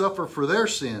to suffer for their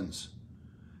sins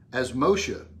as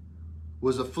Moshe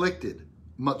was afflicted,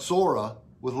 Matzorah,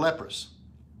 with lepers.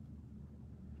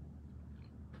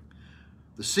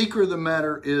 The secret of the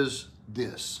matter is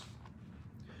this.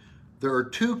 There are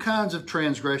two kinds of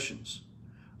transgressions,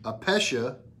 a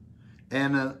pesha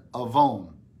and an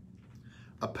avon.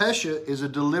 A pesha is a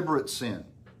deliberate sin,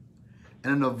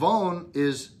 and an avon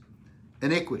is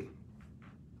iniquity.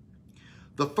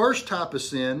 The first type of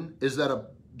sin is that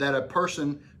a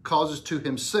person causes to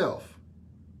himself.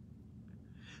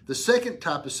 The second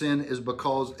type of sin is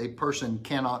because a person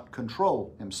cannot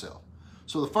control himself.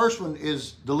 So the first one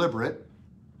is deliberate.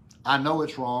 I know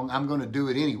it's wrong. I'm going to do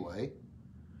it anyway.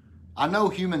 I know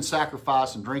human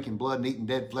sacrifice and drinking blood and eating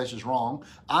dead flesh is wrong.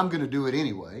 I'm going to do it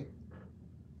anyway.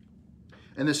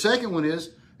 And the second one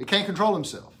is it can't control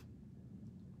himself.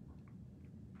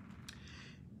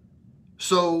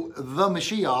 So the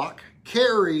Mashiach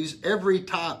carries every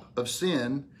type of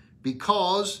sin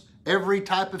because every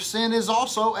type of sin is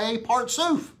also a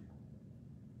parsuf.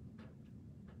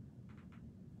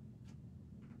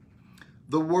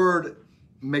 The word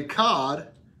Mekad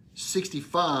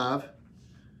 65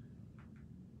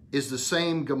 is the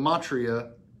same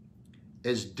gematria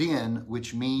as din,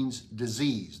 which means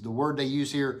disease. The word they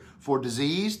use here for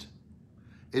diseased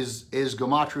is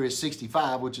gematria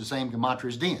 65, which is the same gematria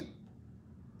as din.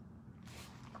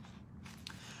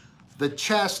 The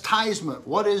chastisement.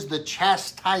 What is the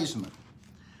chastisement?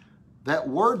 That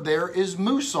word there is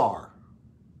musar.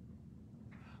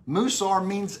 Musar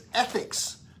means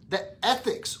ethics. The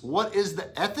ethics. What is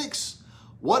the ethics?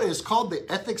 What is called the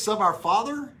ethics of our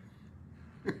Father?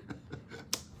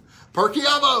 Perky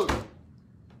Avot.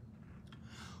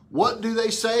 What do they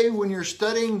say when you're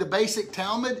studying the basic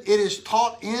Talmud? It is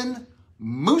taught in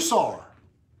musar.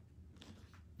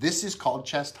 This is called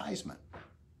chastisement.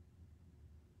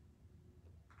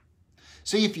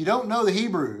 See, if you don't know the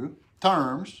Hebrew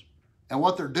terms and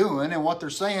what they're doing and what they're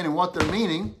saying and what they're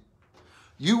meaning,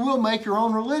 you will make your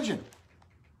own religion.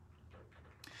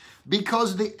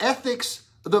 Because the ethics,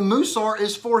 the musar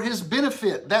is for his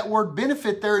benefit. That word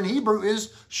benefit there in Hebrew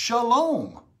is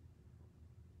shalom.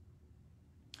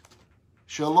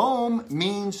 Shalom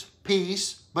means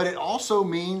peace, but it also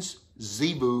means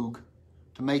zivug,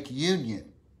 to make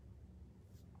union.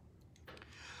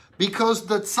 Because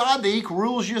the tzaddik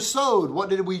rules Yesod. What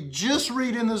did we just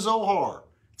read in the Zohar?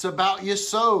 It's about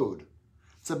Yesod.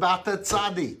 It's about the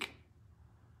tzaddik.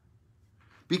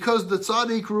 Because the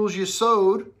tzaddik rules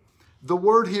Yesod, the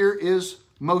word here is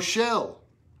Moshel.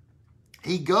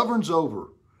 He governs over.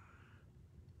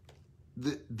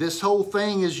 This whole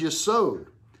thing is Yesod.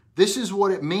 This is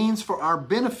what it means for our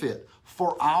benefit,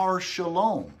 for our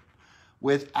shalom.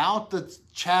 Without the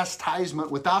chastisement,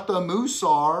 without the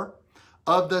musar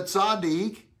of the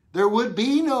tzaddik, there would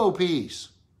be no peace.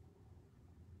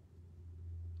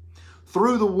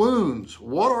 Through the wounds.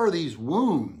 What are these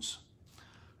wounds?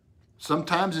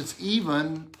 Sometimes it's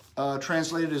even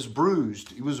translated as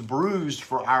bruised. He was bruised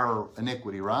for our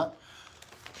iniquity, right?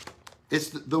 It's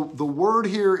the word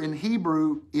here in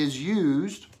Hebrew is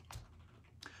used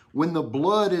when the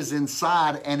blood is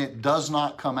inside and it does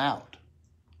not come out,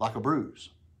 like a bruise.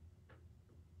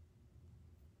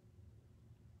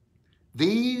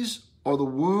 These are the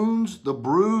wounds, the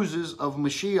bruises of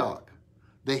Mashiach,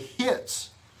 the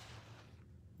hits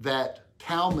that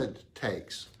Talmud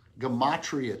takes,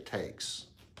 Gematria takes,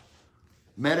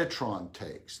 Metatron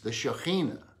takes, the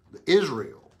Shekhinah, the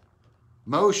Israel,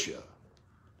 Moshe,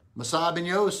 Messiah ben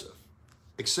Yosef,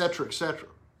 etc., etc.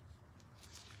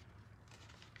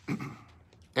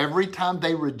 Every time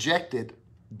they reject it,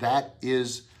 that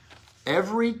is,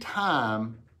 every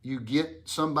time you get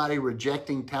somebody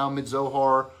rejecting Talmud,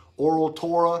 Zohar, Oral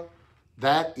Torah,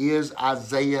 that is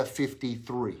Isaiah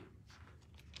 53.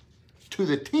 To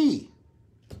the T.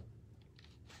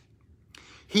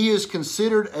 He is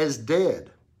considered as dead.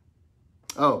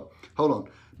 Oh, hold on.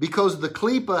 Because the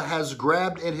klipa has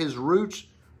grabbed at his root,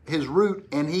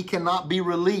 and he cannot be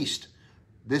released.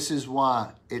 This is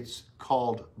why it's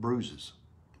called bruises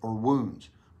or wounds.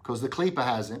 Because the klipa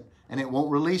hasn't, and it won't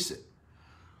release it.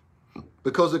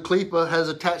 Because the klipa has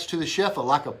attached to the shefa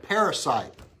like a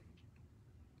parasite.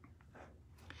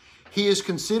 He is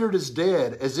considered as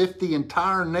dead, as if the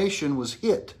entire nation was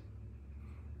hit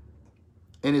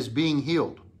and is being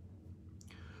healed.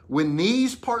 When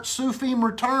these parsufim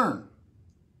return,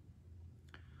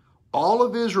 all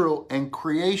of Israel and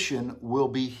creation will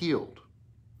be healed.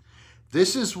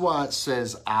 This is why it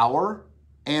says our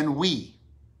and we.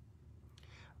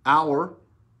 Our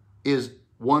is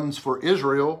one's for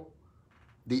Israel.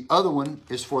 The other one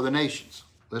is for the nations.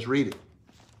 Let's read it.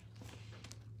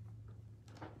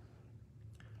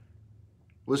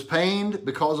 Was pained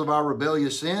because of our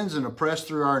rebellious sins and oppressed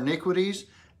through our iniquities,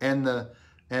 and the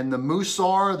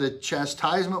musar, the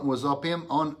chastisement, was up him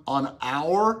on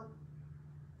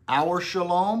our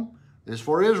shalom is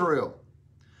for Israel.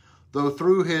 Though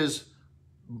through his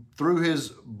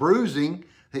bruising,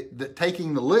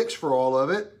 taking the licks for all of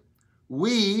it,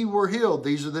 we were healed.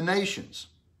 These are the nations.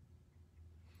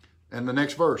 And the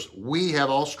next verse, we have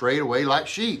all strayed away like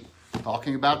sheep,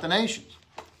 talking about the nations.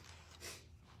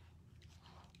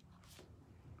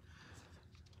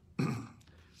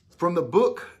 From the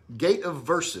book Gate of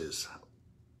Verses,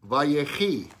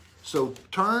 Vayechi. So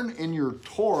turn in your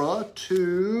Torah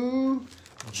to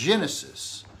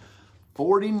Genesis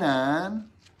 49,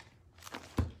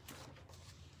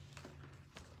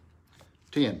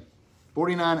 10.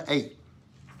 49, 8.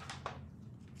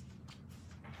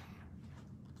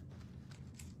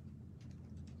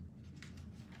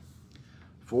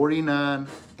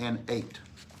 and 8.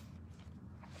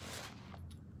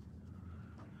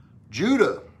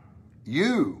 Judah,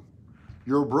 you,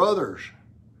 your brothers,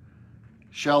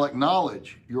 shall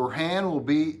acknowledge. Your hand will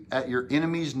be at your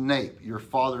enemy's nape. Your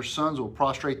father's sons will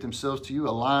prostrate themselves to you.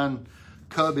 A lion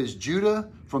cub is Judah.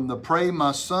 From the prey,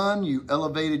 my son, you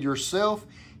elevated yourself.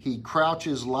 He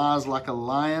crouches, lies like a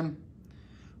lion,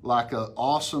 like an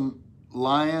awesome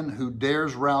lion who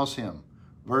dares rouse him.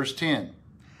 Verse 10.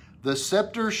 The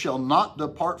scepter shall not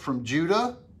depart from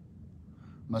Judah,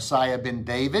 Messiah ben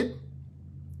David,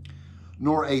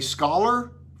 nor a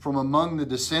scholar from among the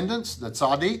descendants, the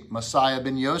tzaddik, Messiah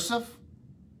ben Yosef,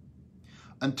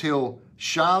 until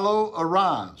Shiloh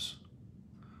arrives.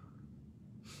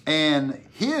 And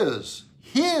his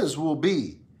will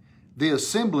be the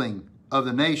assembling of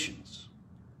the nations.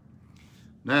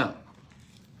 Now,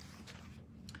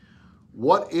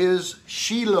 what is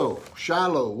Shiloh?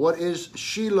 Shiloh. What is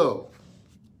Shiloh?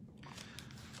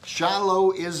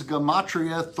 Shiloh is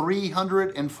Gematria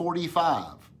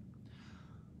 345.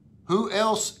 Who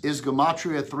else is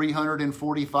Gematria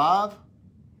 345?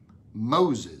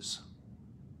 Moses.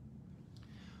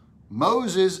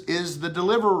 Moses is the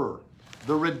deliverer,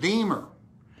 the redeemer.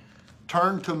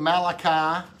 Turn to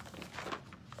Malachi.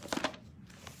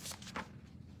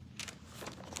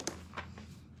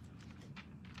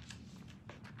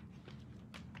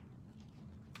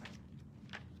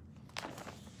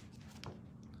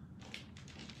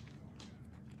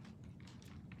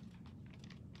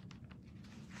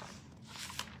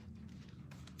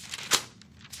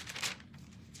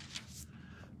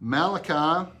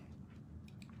 Malachi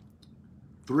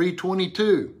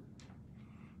 3:22.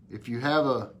 If you have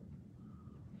a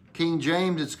King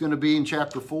James, it's going to be in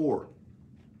chapter 4.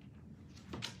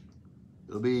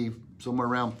 It'll be somewhere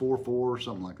around 4:4 or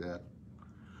something like that.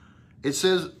 It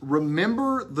says,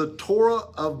 remember the Torah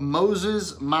of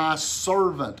Moses, my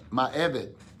servant, my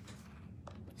Eved.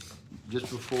 Just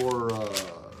before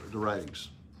the writings.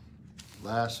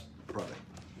 Last Friday.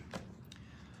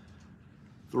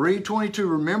 3:22,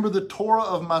 remember the Torah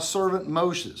of my servant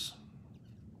Moses.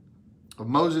 Of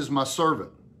Moses, my servant.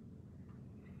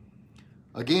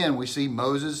 Again, we see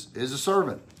Moses is a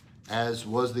servant, as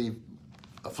was the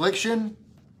affliction,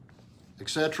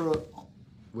 etc.,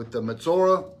 with the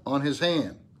Metzorah on his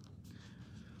hand.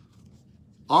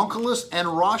 Onkelos and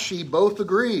Rashi both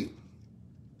agree.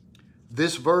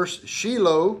 This verse,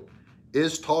 Shiloh,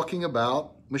 is talking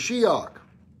about Mashiach.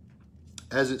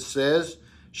 As it says,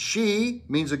 she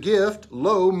means a gift,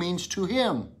 lo means to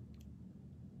him.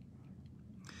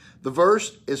 The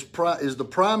verse is the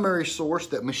primary source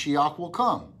that Mashiach will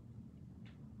come.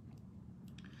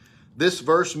 This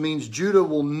verse means Judah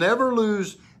will never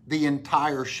lose the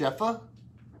entire Shefa.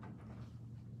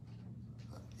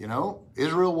 You know,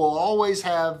 Israel will always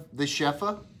have the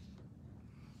Shefa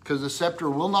because the scepter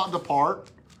will not depart.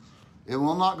 It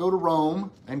will not go to Rome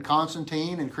and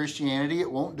Constantine and Christianity. It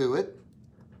won't do it.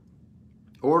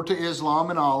 Or to Islam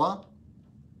and Allah.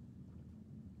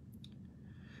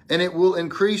 And it will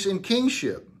increase in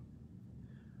kingship.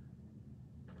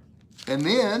 And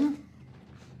then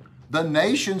the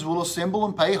nations will assemble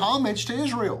and pay homage to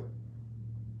Israel,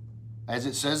 as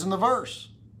it says in the verse.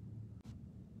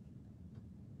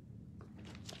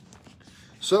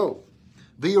 So,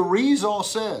 the Arizal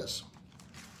says,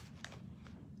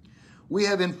 we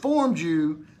have informed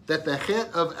you that the Het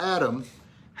of Adam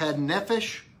had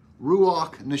Nefesh,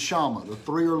 Ruach, Neshama, the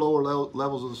three or lower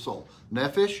levels of the soul.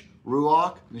 Nefesh,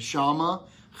 Ruach, Neshama,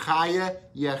 Chaya,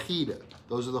 Yachida.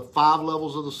 Those are the 5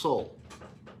 levels of the soul.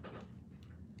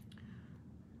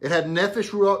 It had Nefesh,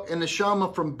 Ruach, and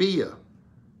Neshama from Bia.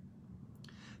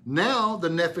 Now the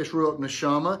Nefesh, Ruach,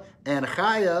 Neshama, and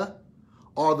Chaya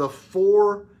are the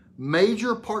 4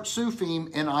 major Partsufim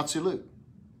in Atzilut,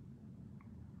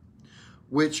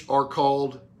 which are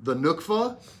called the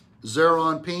Nukva,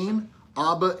 Zeranpin,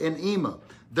 Abba, and Ima.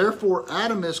 Therefore,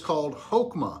 Adam is called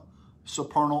Hokmah,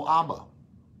 supernal Abba.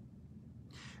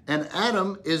 And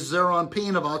Adam is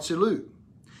Zeranpin of Atzilut,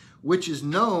 which is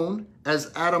known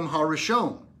as Adam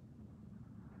HaRishon,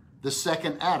 the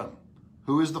second Adam.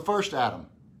 Who is the first Adam?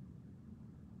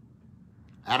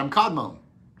 Adam Kadmon,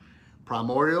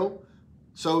 primordial.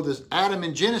 So this Adam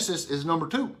in Genesis is number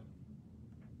 2,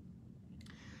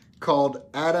 called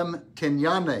Adam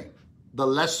Kenyane, the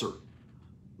lesser.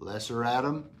 Lesser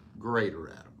Adam, greater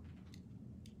Adam.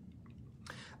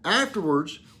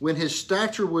 Afterwards, when his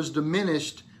stature was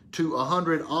diminished to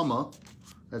 100 amma,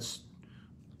 that's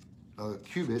a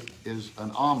cubit is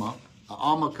an amma. An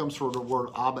amma comes from the word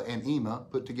Abba and Ima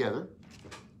put together.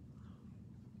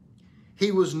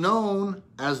 He was known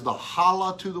as the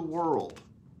challah to the world,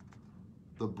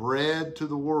 the bread to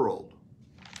the world,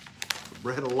 the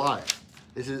bread of life.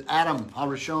 This is Adam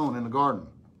Harishon in the garden.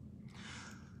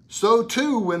 So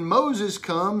too, when Moses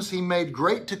comes, he made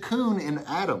great tikkun in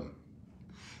Adam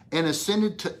and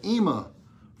ascended to Ima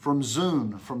from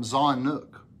Zun, from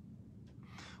Zanuk.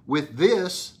 With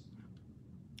this,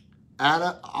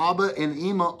 Abba and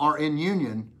Ima are in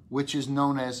union, which is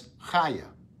known as Chaya.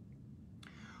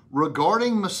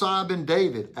 Regarding Messiah ben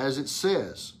David, as it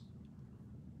says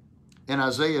in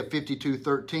Isaiah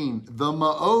 52:13, the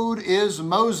Ma'od is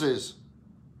Moses.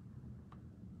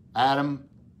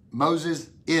 Moses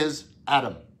is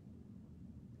Adam.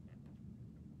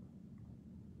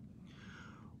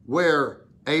 Where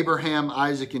Abraham,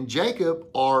 Isaac, and Jacob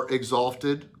are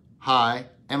exalted, high,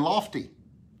 and lofty.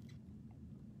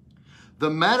 The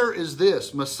matter is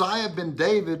this: Messiah ben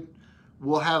David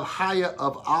will have Chaya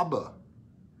of Abba.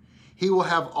 He will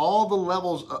have all the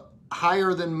levels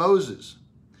higher than Moses.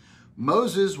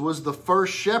 Moses was the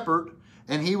first shepherd,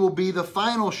 and he will be the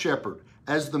final shepherd,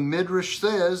 as the Midrash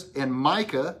says in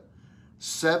Micah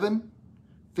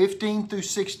 7:15 through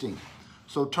 16.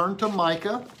 So turn to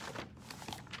Micah.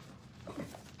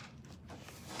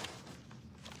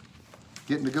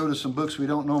 Getting to go to some books we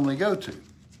don't normally go to.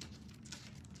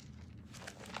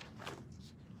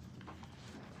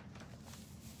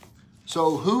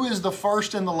 So who is the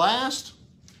first and the last?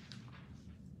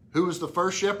 Who is the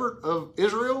first shepherd of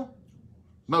Israel?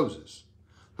 Moses.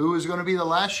 Who is going to be the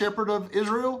last shepherd of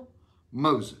Israel?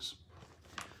 Moses.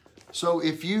 So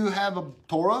if you have a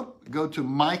Torah, go to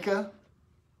Micah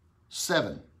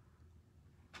 7.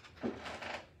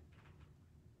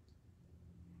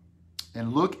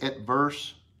 And look at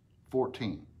verse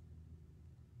 14.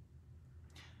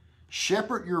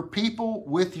 Shepherd your people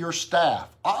with your staff.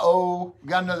 Uh-oh, we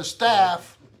got another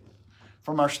staff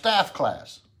from our staff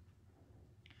class.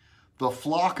 The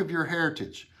flock of your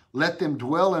heritage. Let them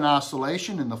dwell in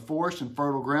isolation in the forest and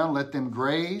fertile ground. Let them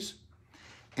graze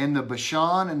in the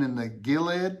Bashan and in the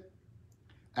Gilead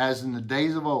as in the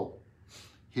days of old.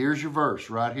 Here's your verse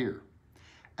right here.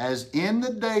 As in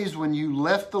the days when you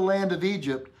left the land of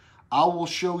Egypt, I will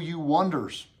show you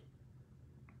wonders.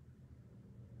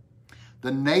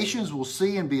 The nations will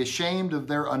see and be ashamed of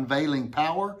their unveiling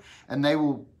power, and they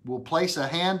will place a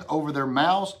hand over their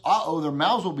mouths. Uh-oh, their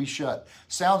mouths will be shut.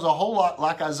 Sounds a whole lot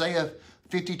like Isaiah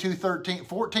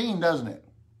 52:14, doesn't it?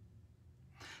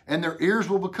 And their ears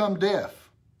will become deaf.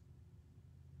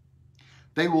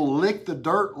 They will lick the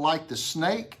dirt like the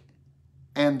snake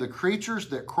and the creatures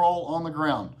that crawl on the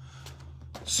ground.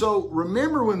 So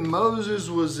remember when Moses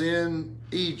was in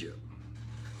Egypt.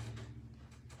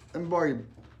 Let me borrow your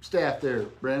staff there,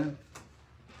 Brandon.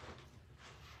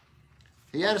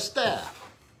 He had a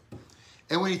staff.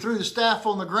 And when he threw the staff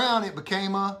on the ground, it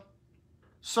became a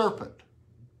serpent.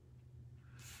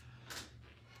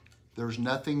 There's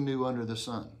nothing new under the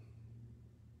sun.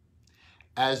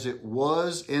 As it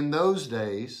was in those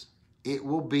days, it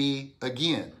will be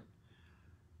again.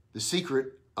 The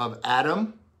secret of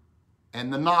Adam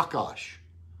and the Nakash,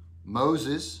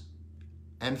 Moses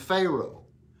and Pharaoh,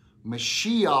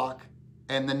 Mashiach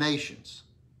and the nations.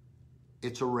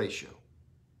 It's a ratio.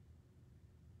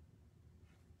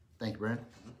 Thank you, Brandon.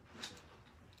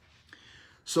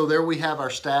 So there we have our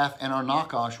staff and our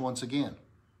Nakash once again,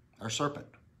 our serpent.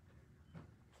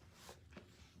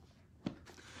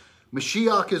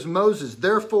 Mashiach is Moses.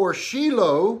 Therefore,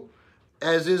 Shiloh,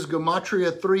 as is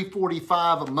Gematria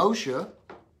 345 of Moshe,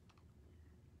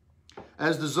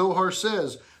 as the Zohar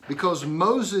says, because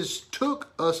Moses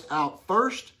took us out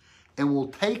first and will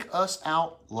take us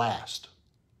out last.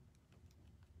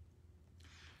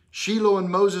 Shiloh and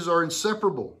Moses are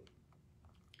inseparable.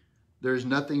 There is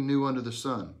nothing new under the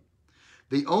sun.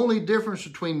 The only difference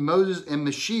between Moses and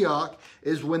Mashiach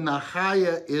is when the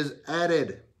Chaya is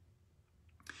added.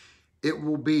 It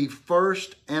will be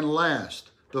first and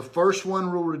last. The first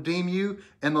one will redeem you,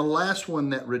 and the last one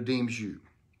that redeems you.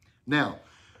 Now,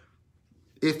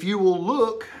 if you will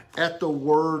look at the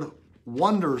word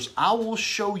wonders, I will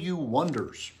show you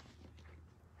wonders.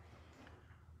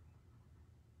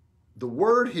 The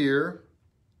word here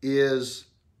is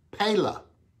Pela,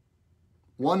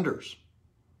 wonders.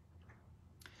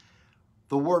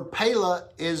 The word Pela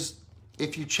is,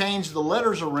 if you change the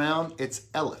letters around, it's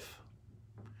Aleph.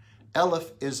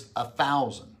 Aleph is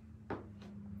 1,000.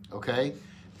 Okay?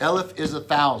 Aleph is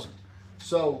 1,000.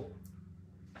 So,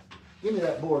 Give me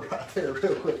that board right there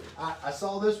real quick. I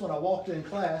saw this when I walked in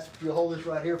class. If you'll hold this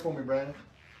right here for me, Brandon.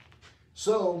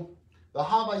 So, the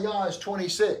Havayah is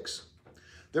 26.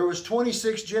 There was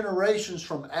 26 generations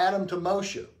from Adam to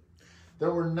Moshe.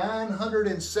 There were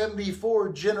 974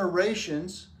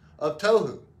 generations of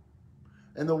Tohu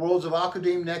in the worlds of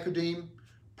Akudim, Nekudim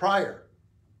prior,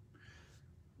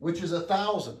 which is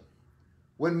 1,000.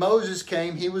 When Moses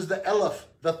came, he was the Eleph,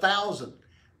 the 1,000.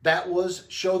 That was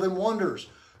show them wonders.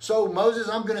 So Moses,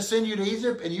 I'm going to send you to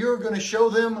Egypt and you're going to show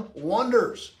them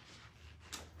wonders.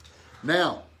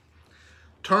 Now,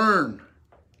 turn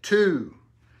to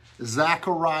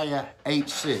Zechariah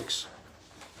 8:6.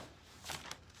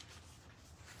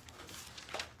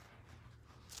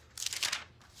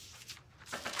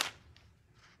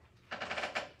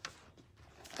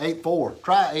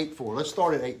 Try 8:4. Let's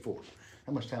start at 8:4.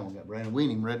 How much time we got, Brandon? We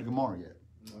ain't even read the Gemara yet.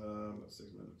 About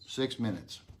 6 minutes. 6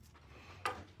 minutes.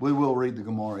 We will read the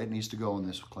Gemara. It needs to go in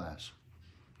this class.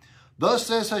 Thus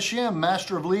says Hashem,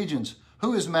 Master of Legions.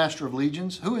 Who is Master of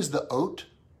Legions? Who is the Ot?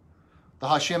 The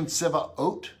Hashem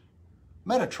Tsevaot?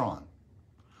 Metatron.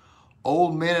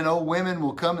 Old men and old women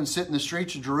will come and sit in the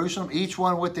streets of Jerusalem, each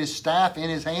one with his staff in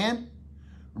his hand.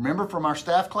 Remember from our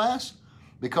staff class?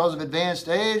 Because of advanced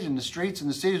age, and the streets and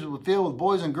the cities will be filled with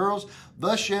boys and girls.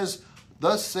 Thus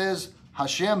says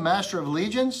Hashem, Master of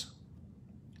Legions,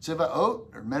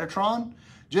 Tsevaot, or Metatron,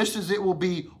 just as it will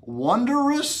be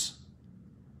wondrous,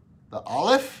 the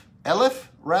Aleph,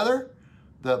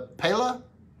 the Pela,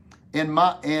 in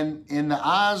the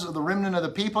eyes of the remnant of the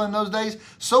people in those days,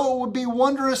 so it would be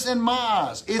wondrous in my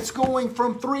eyes. It's going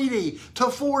from 3D to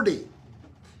 4D,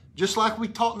 just like we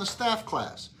taught in the staff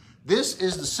class. This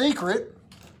is the secret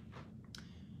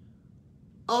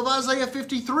of Isaiah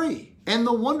 53 and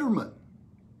the wonderment.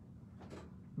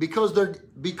 Because they're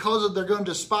going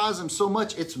to despise him so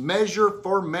much, it's measure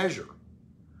for measure.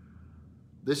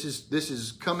 This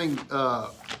is coming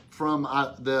from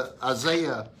the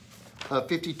Isaiah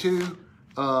 52.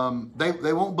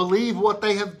 They won't believe what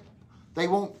they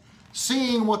won't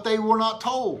seeing what they were not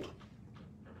told.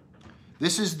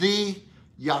 This is the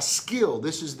yaskil.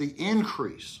 This is the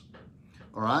increase.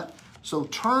 All right. So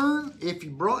turn, if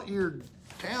you brought your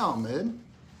Talmud,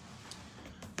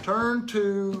 turn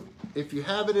to, if you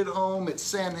have it at home, it's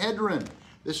Sanhedrin.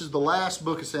 This is the last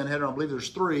book of Sanhedrin. I believe there's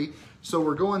 3. So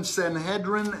we're going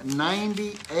Sanhedrin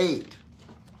 98.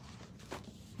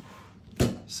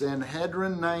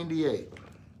 Sanhedrin 98.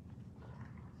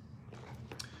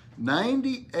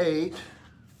 98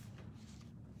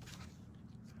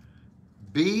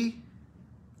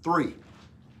 B3.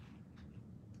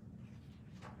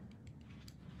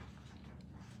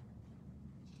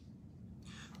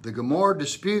 The Gemara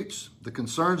disputes the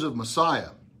concerns of Messiah.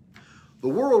 The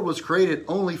world was created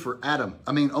only for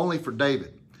only for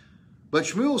David. But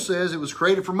Shmuel says it was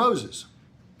created for Moses.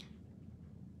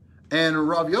 And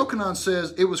Rav Yochanan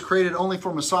says it was created only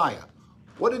for Messiah.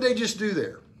 What did they just do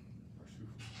there?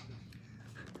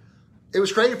 It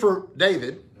was created for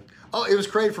David. Oh, it was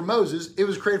created for Moses. It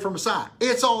was created for Messiah.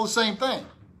 It's all the same thing.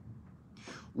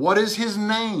 What is his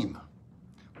name?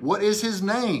 What is his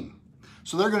name?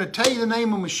 So they're going to tell you the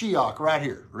name of Mashiach right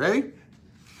here. Ready?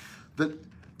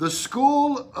 The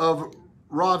school of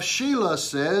Rav Shila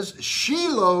says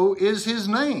Shiloh is his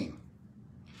name,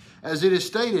 as it is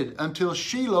stated, until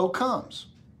Shiloh comes.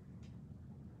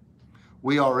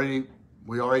 We already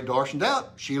darshaned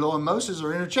out. Shiloh and Moses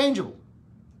are interchangeable.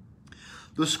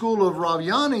 The school of Rav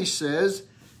Yani says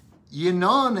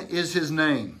Yinon is his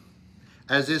name,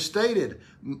 as is stated.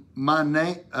 My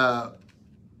name,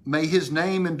 may his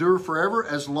name endure forever,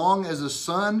 as long as the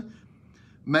sun.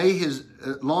 As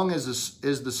long as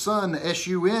the sun, the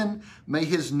S-U-N, may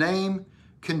his name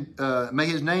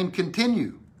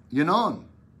continue. Yinon.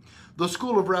 The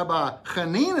school of Rabbi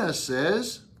Hanina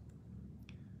says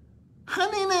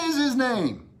Hanina is his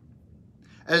name,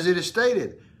 as it is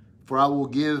stated, for I will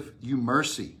give you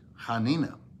mercy.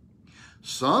 Hanina.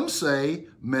 Some say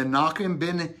Menachem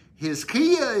ben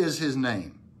Hizkiah is his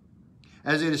name,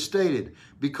 as it is stated,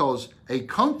 because a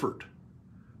comfort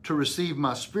to receive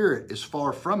my spirit is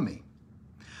far from me.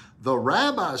 The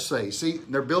rabbis say, see,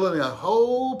 they're building a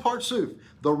whole parsuf.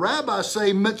 The rabbis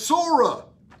say Metzorah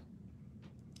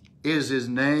is his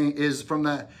name, is from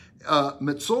the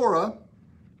Metzorah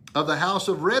of the house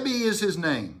of Rebbe is his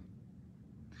name.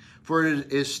 For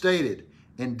it is stated,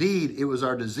 indeed, it was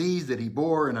our disease that he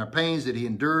bore and our pains that he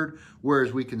endured,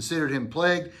 whereas we considered him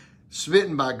plagued,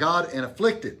 smitten by God, and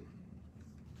afflicted.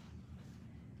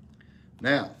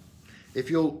 Now, if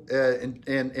you'll,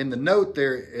 in the note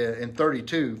there in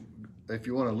 32, if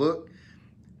you want to look,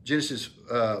 Genesis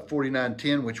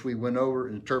 49:10, which we went over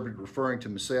and interpreted referring to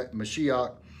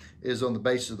Mashiach, is on the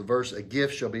basis of the verse, a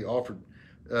gift shall be offered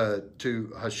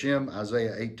to Hashem,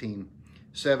 Isaiah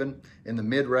 18:7. In the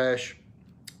Midrash,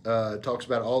 talks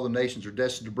about all the nations are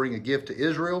destined to bring a gift to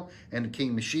Israel and to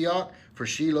King Mashiach. For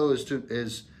Shiloh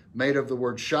is made of the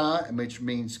word Shai, which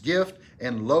means gift,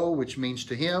 and Lo, which means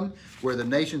to him, where the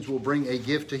nations will bring a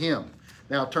gift to him.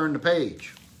 Now turn the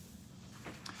page.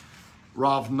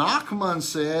 Rav Nachman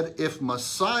said, if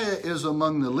Messiah is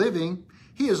among the living,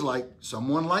 he is like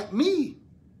someone like me,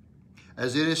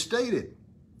 as it is stated.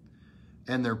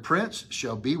 And their prince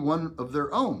shall be one of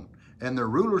their own, and their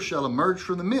ruler shall emerge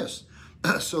from the midst.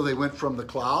 So they went from the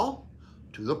Klal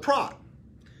to the Prat.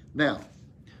 Now,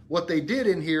 what they did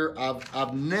in here,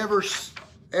 I've never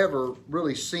ever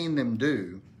really seen them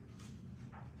do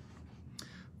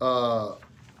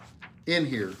in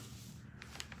here.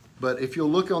 But if you'll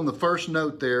look on the first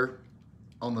note there,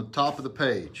 on the top of the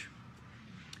page,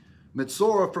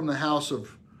 Mitzorah from the house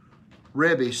of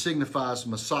Rebbe signifies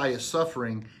Messiah's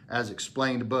suffering as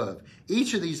explained above.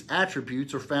 Each of these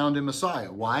attributes are found in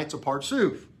Messiah. Why? It's a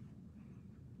Partsuf.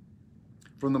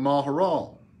 From the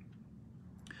Maharal,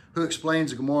 who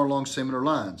explains the Gemara along similar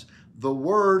lines. The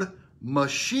word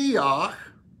Mashiach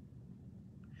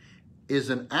is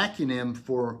an acronym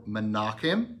for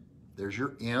Menachem. There's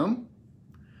your M.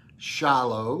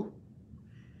 Shiloh,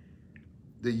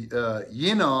 the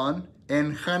Yinon,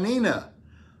 and Hanina.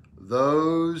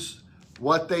 Those,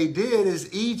 what they did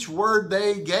is each word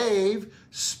they gave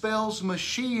spells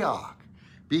Mashiach,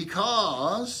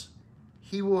 because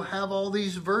he will have all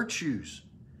these virtues.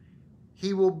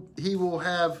 He will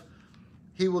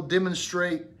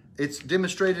demonstrate, it's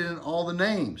demonstrated in all the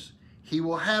names. He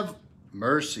will have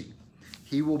mercy.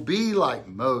 He will be like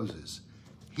Moses.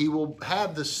 He will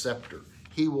have the scepter.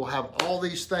 He will have all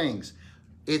these things.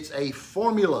 It's a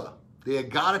formula. The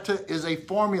Agadata is a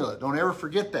formula. Don't ever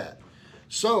forget that.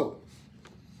 So,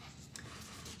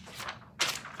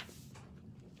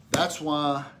 that's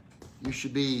why you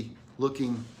should be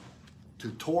looking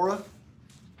to Torah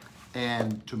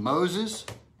and to Moses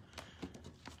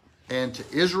and to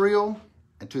Israel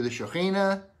and to the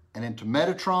Shekhinah and into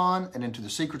Metatron and into the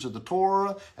secrets of the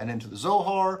Torah and into the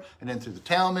Zohar and into the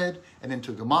Talmud and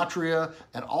into Gematria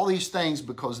and all these things,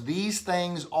 because these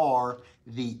things are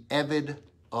the Eved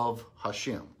of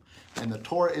Hashem. And the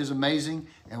Torah is amazing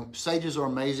and sages are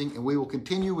amazing, and we will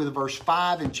continue with verse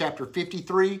 5 in chapter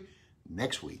 53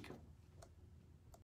 next week.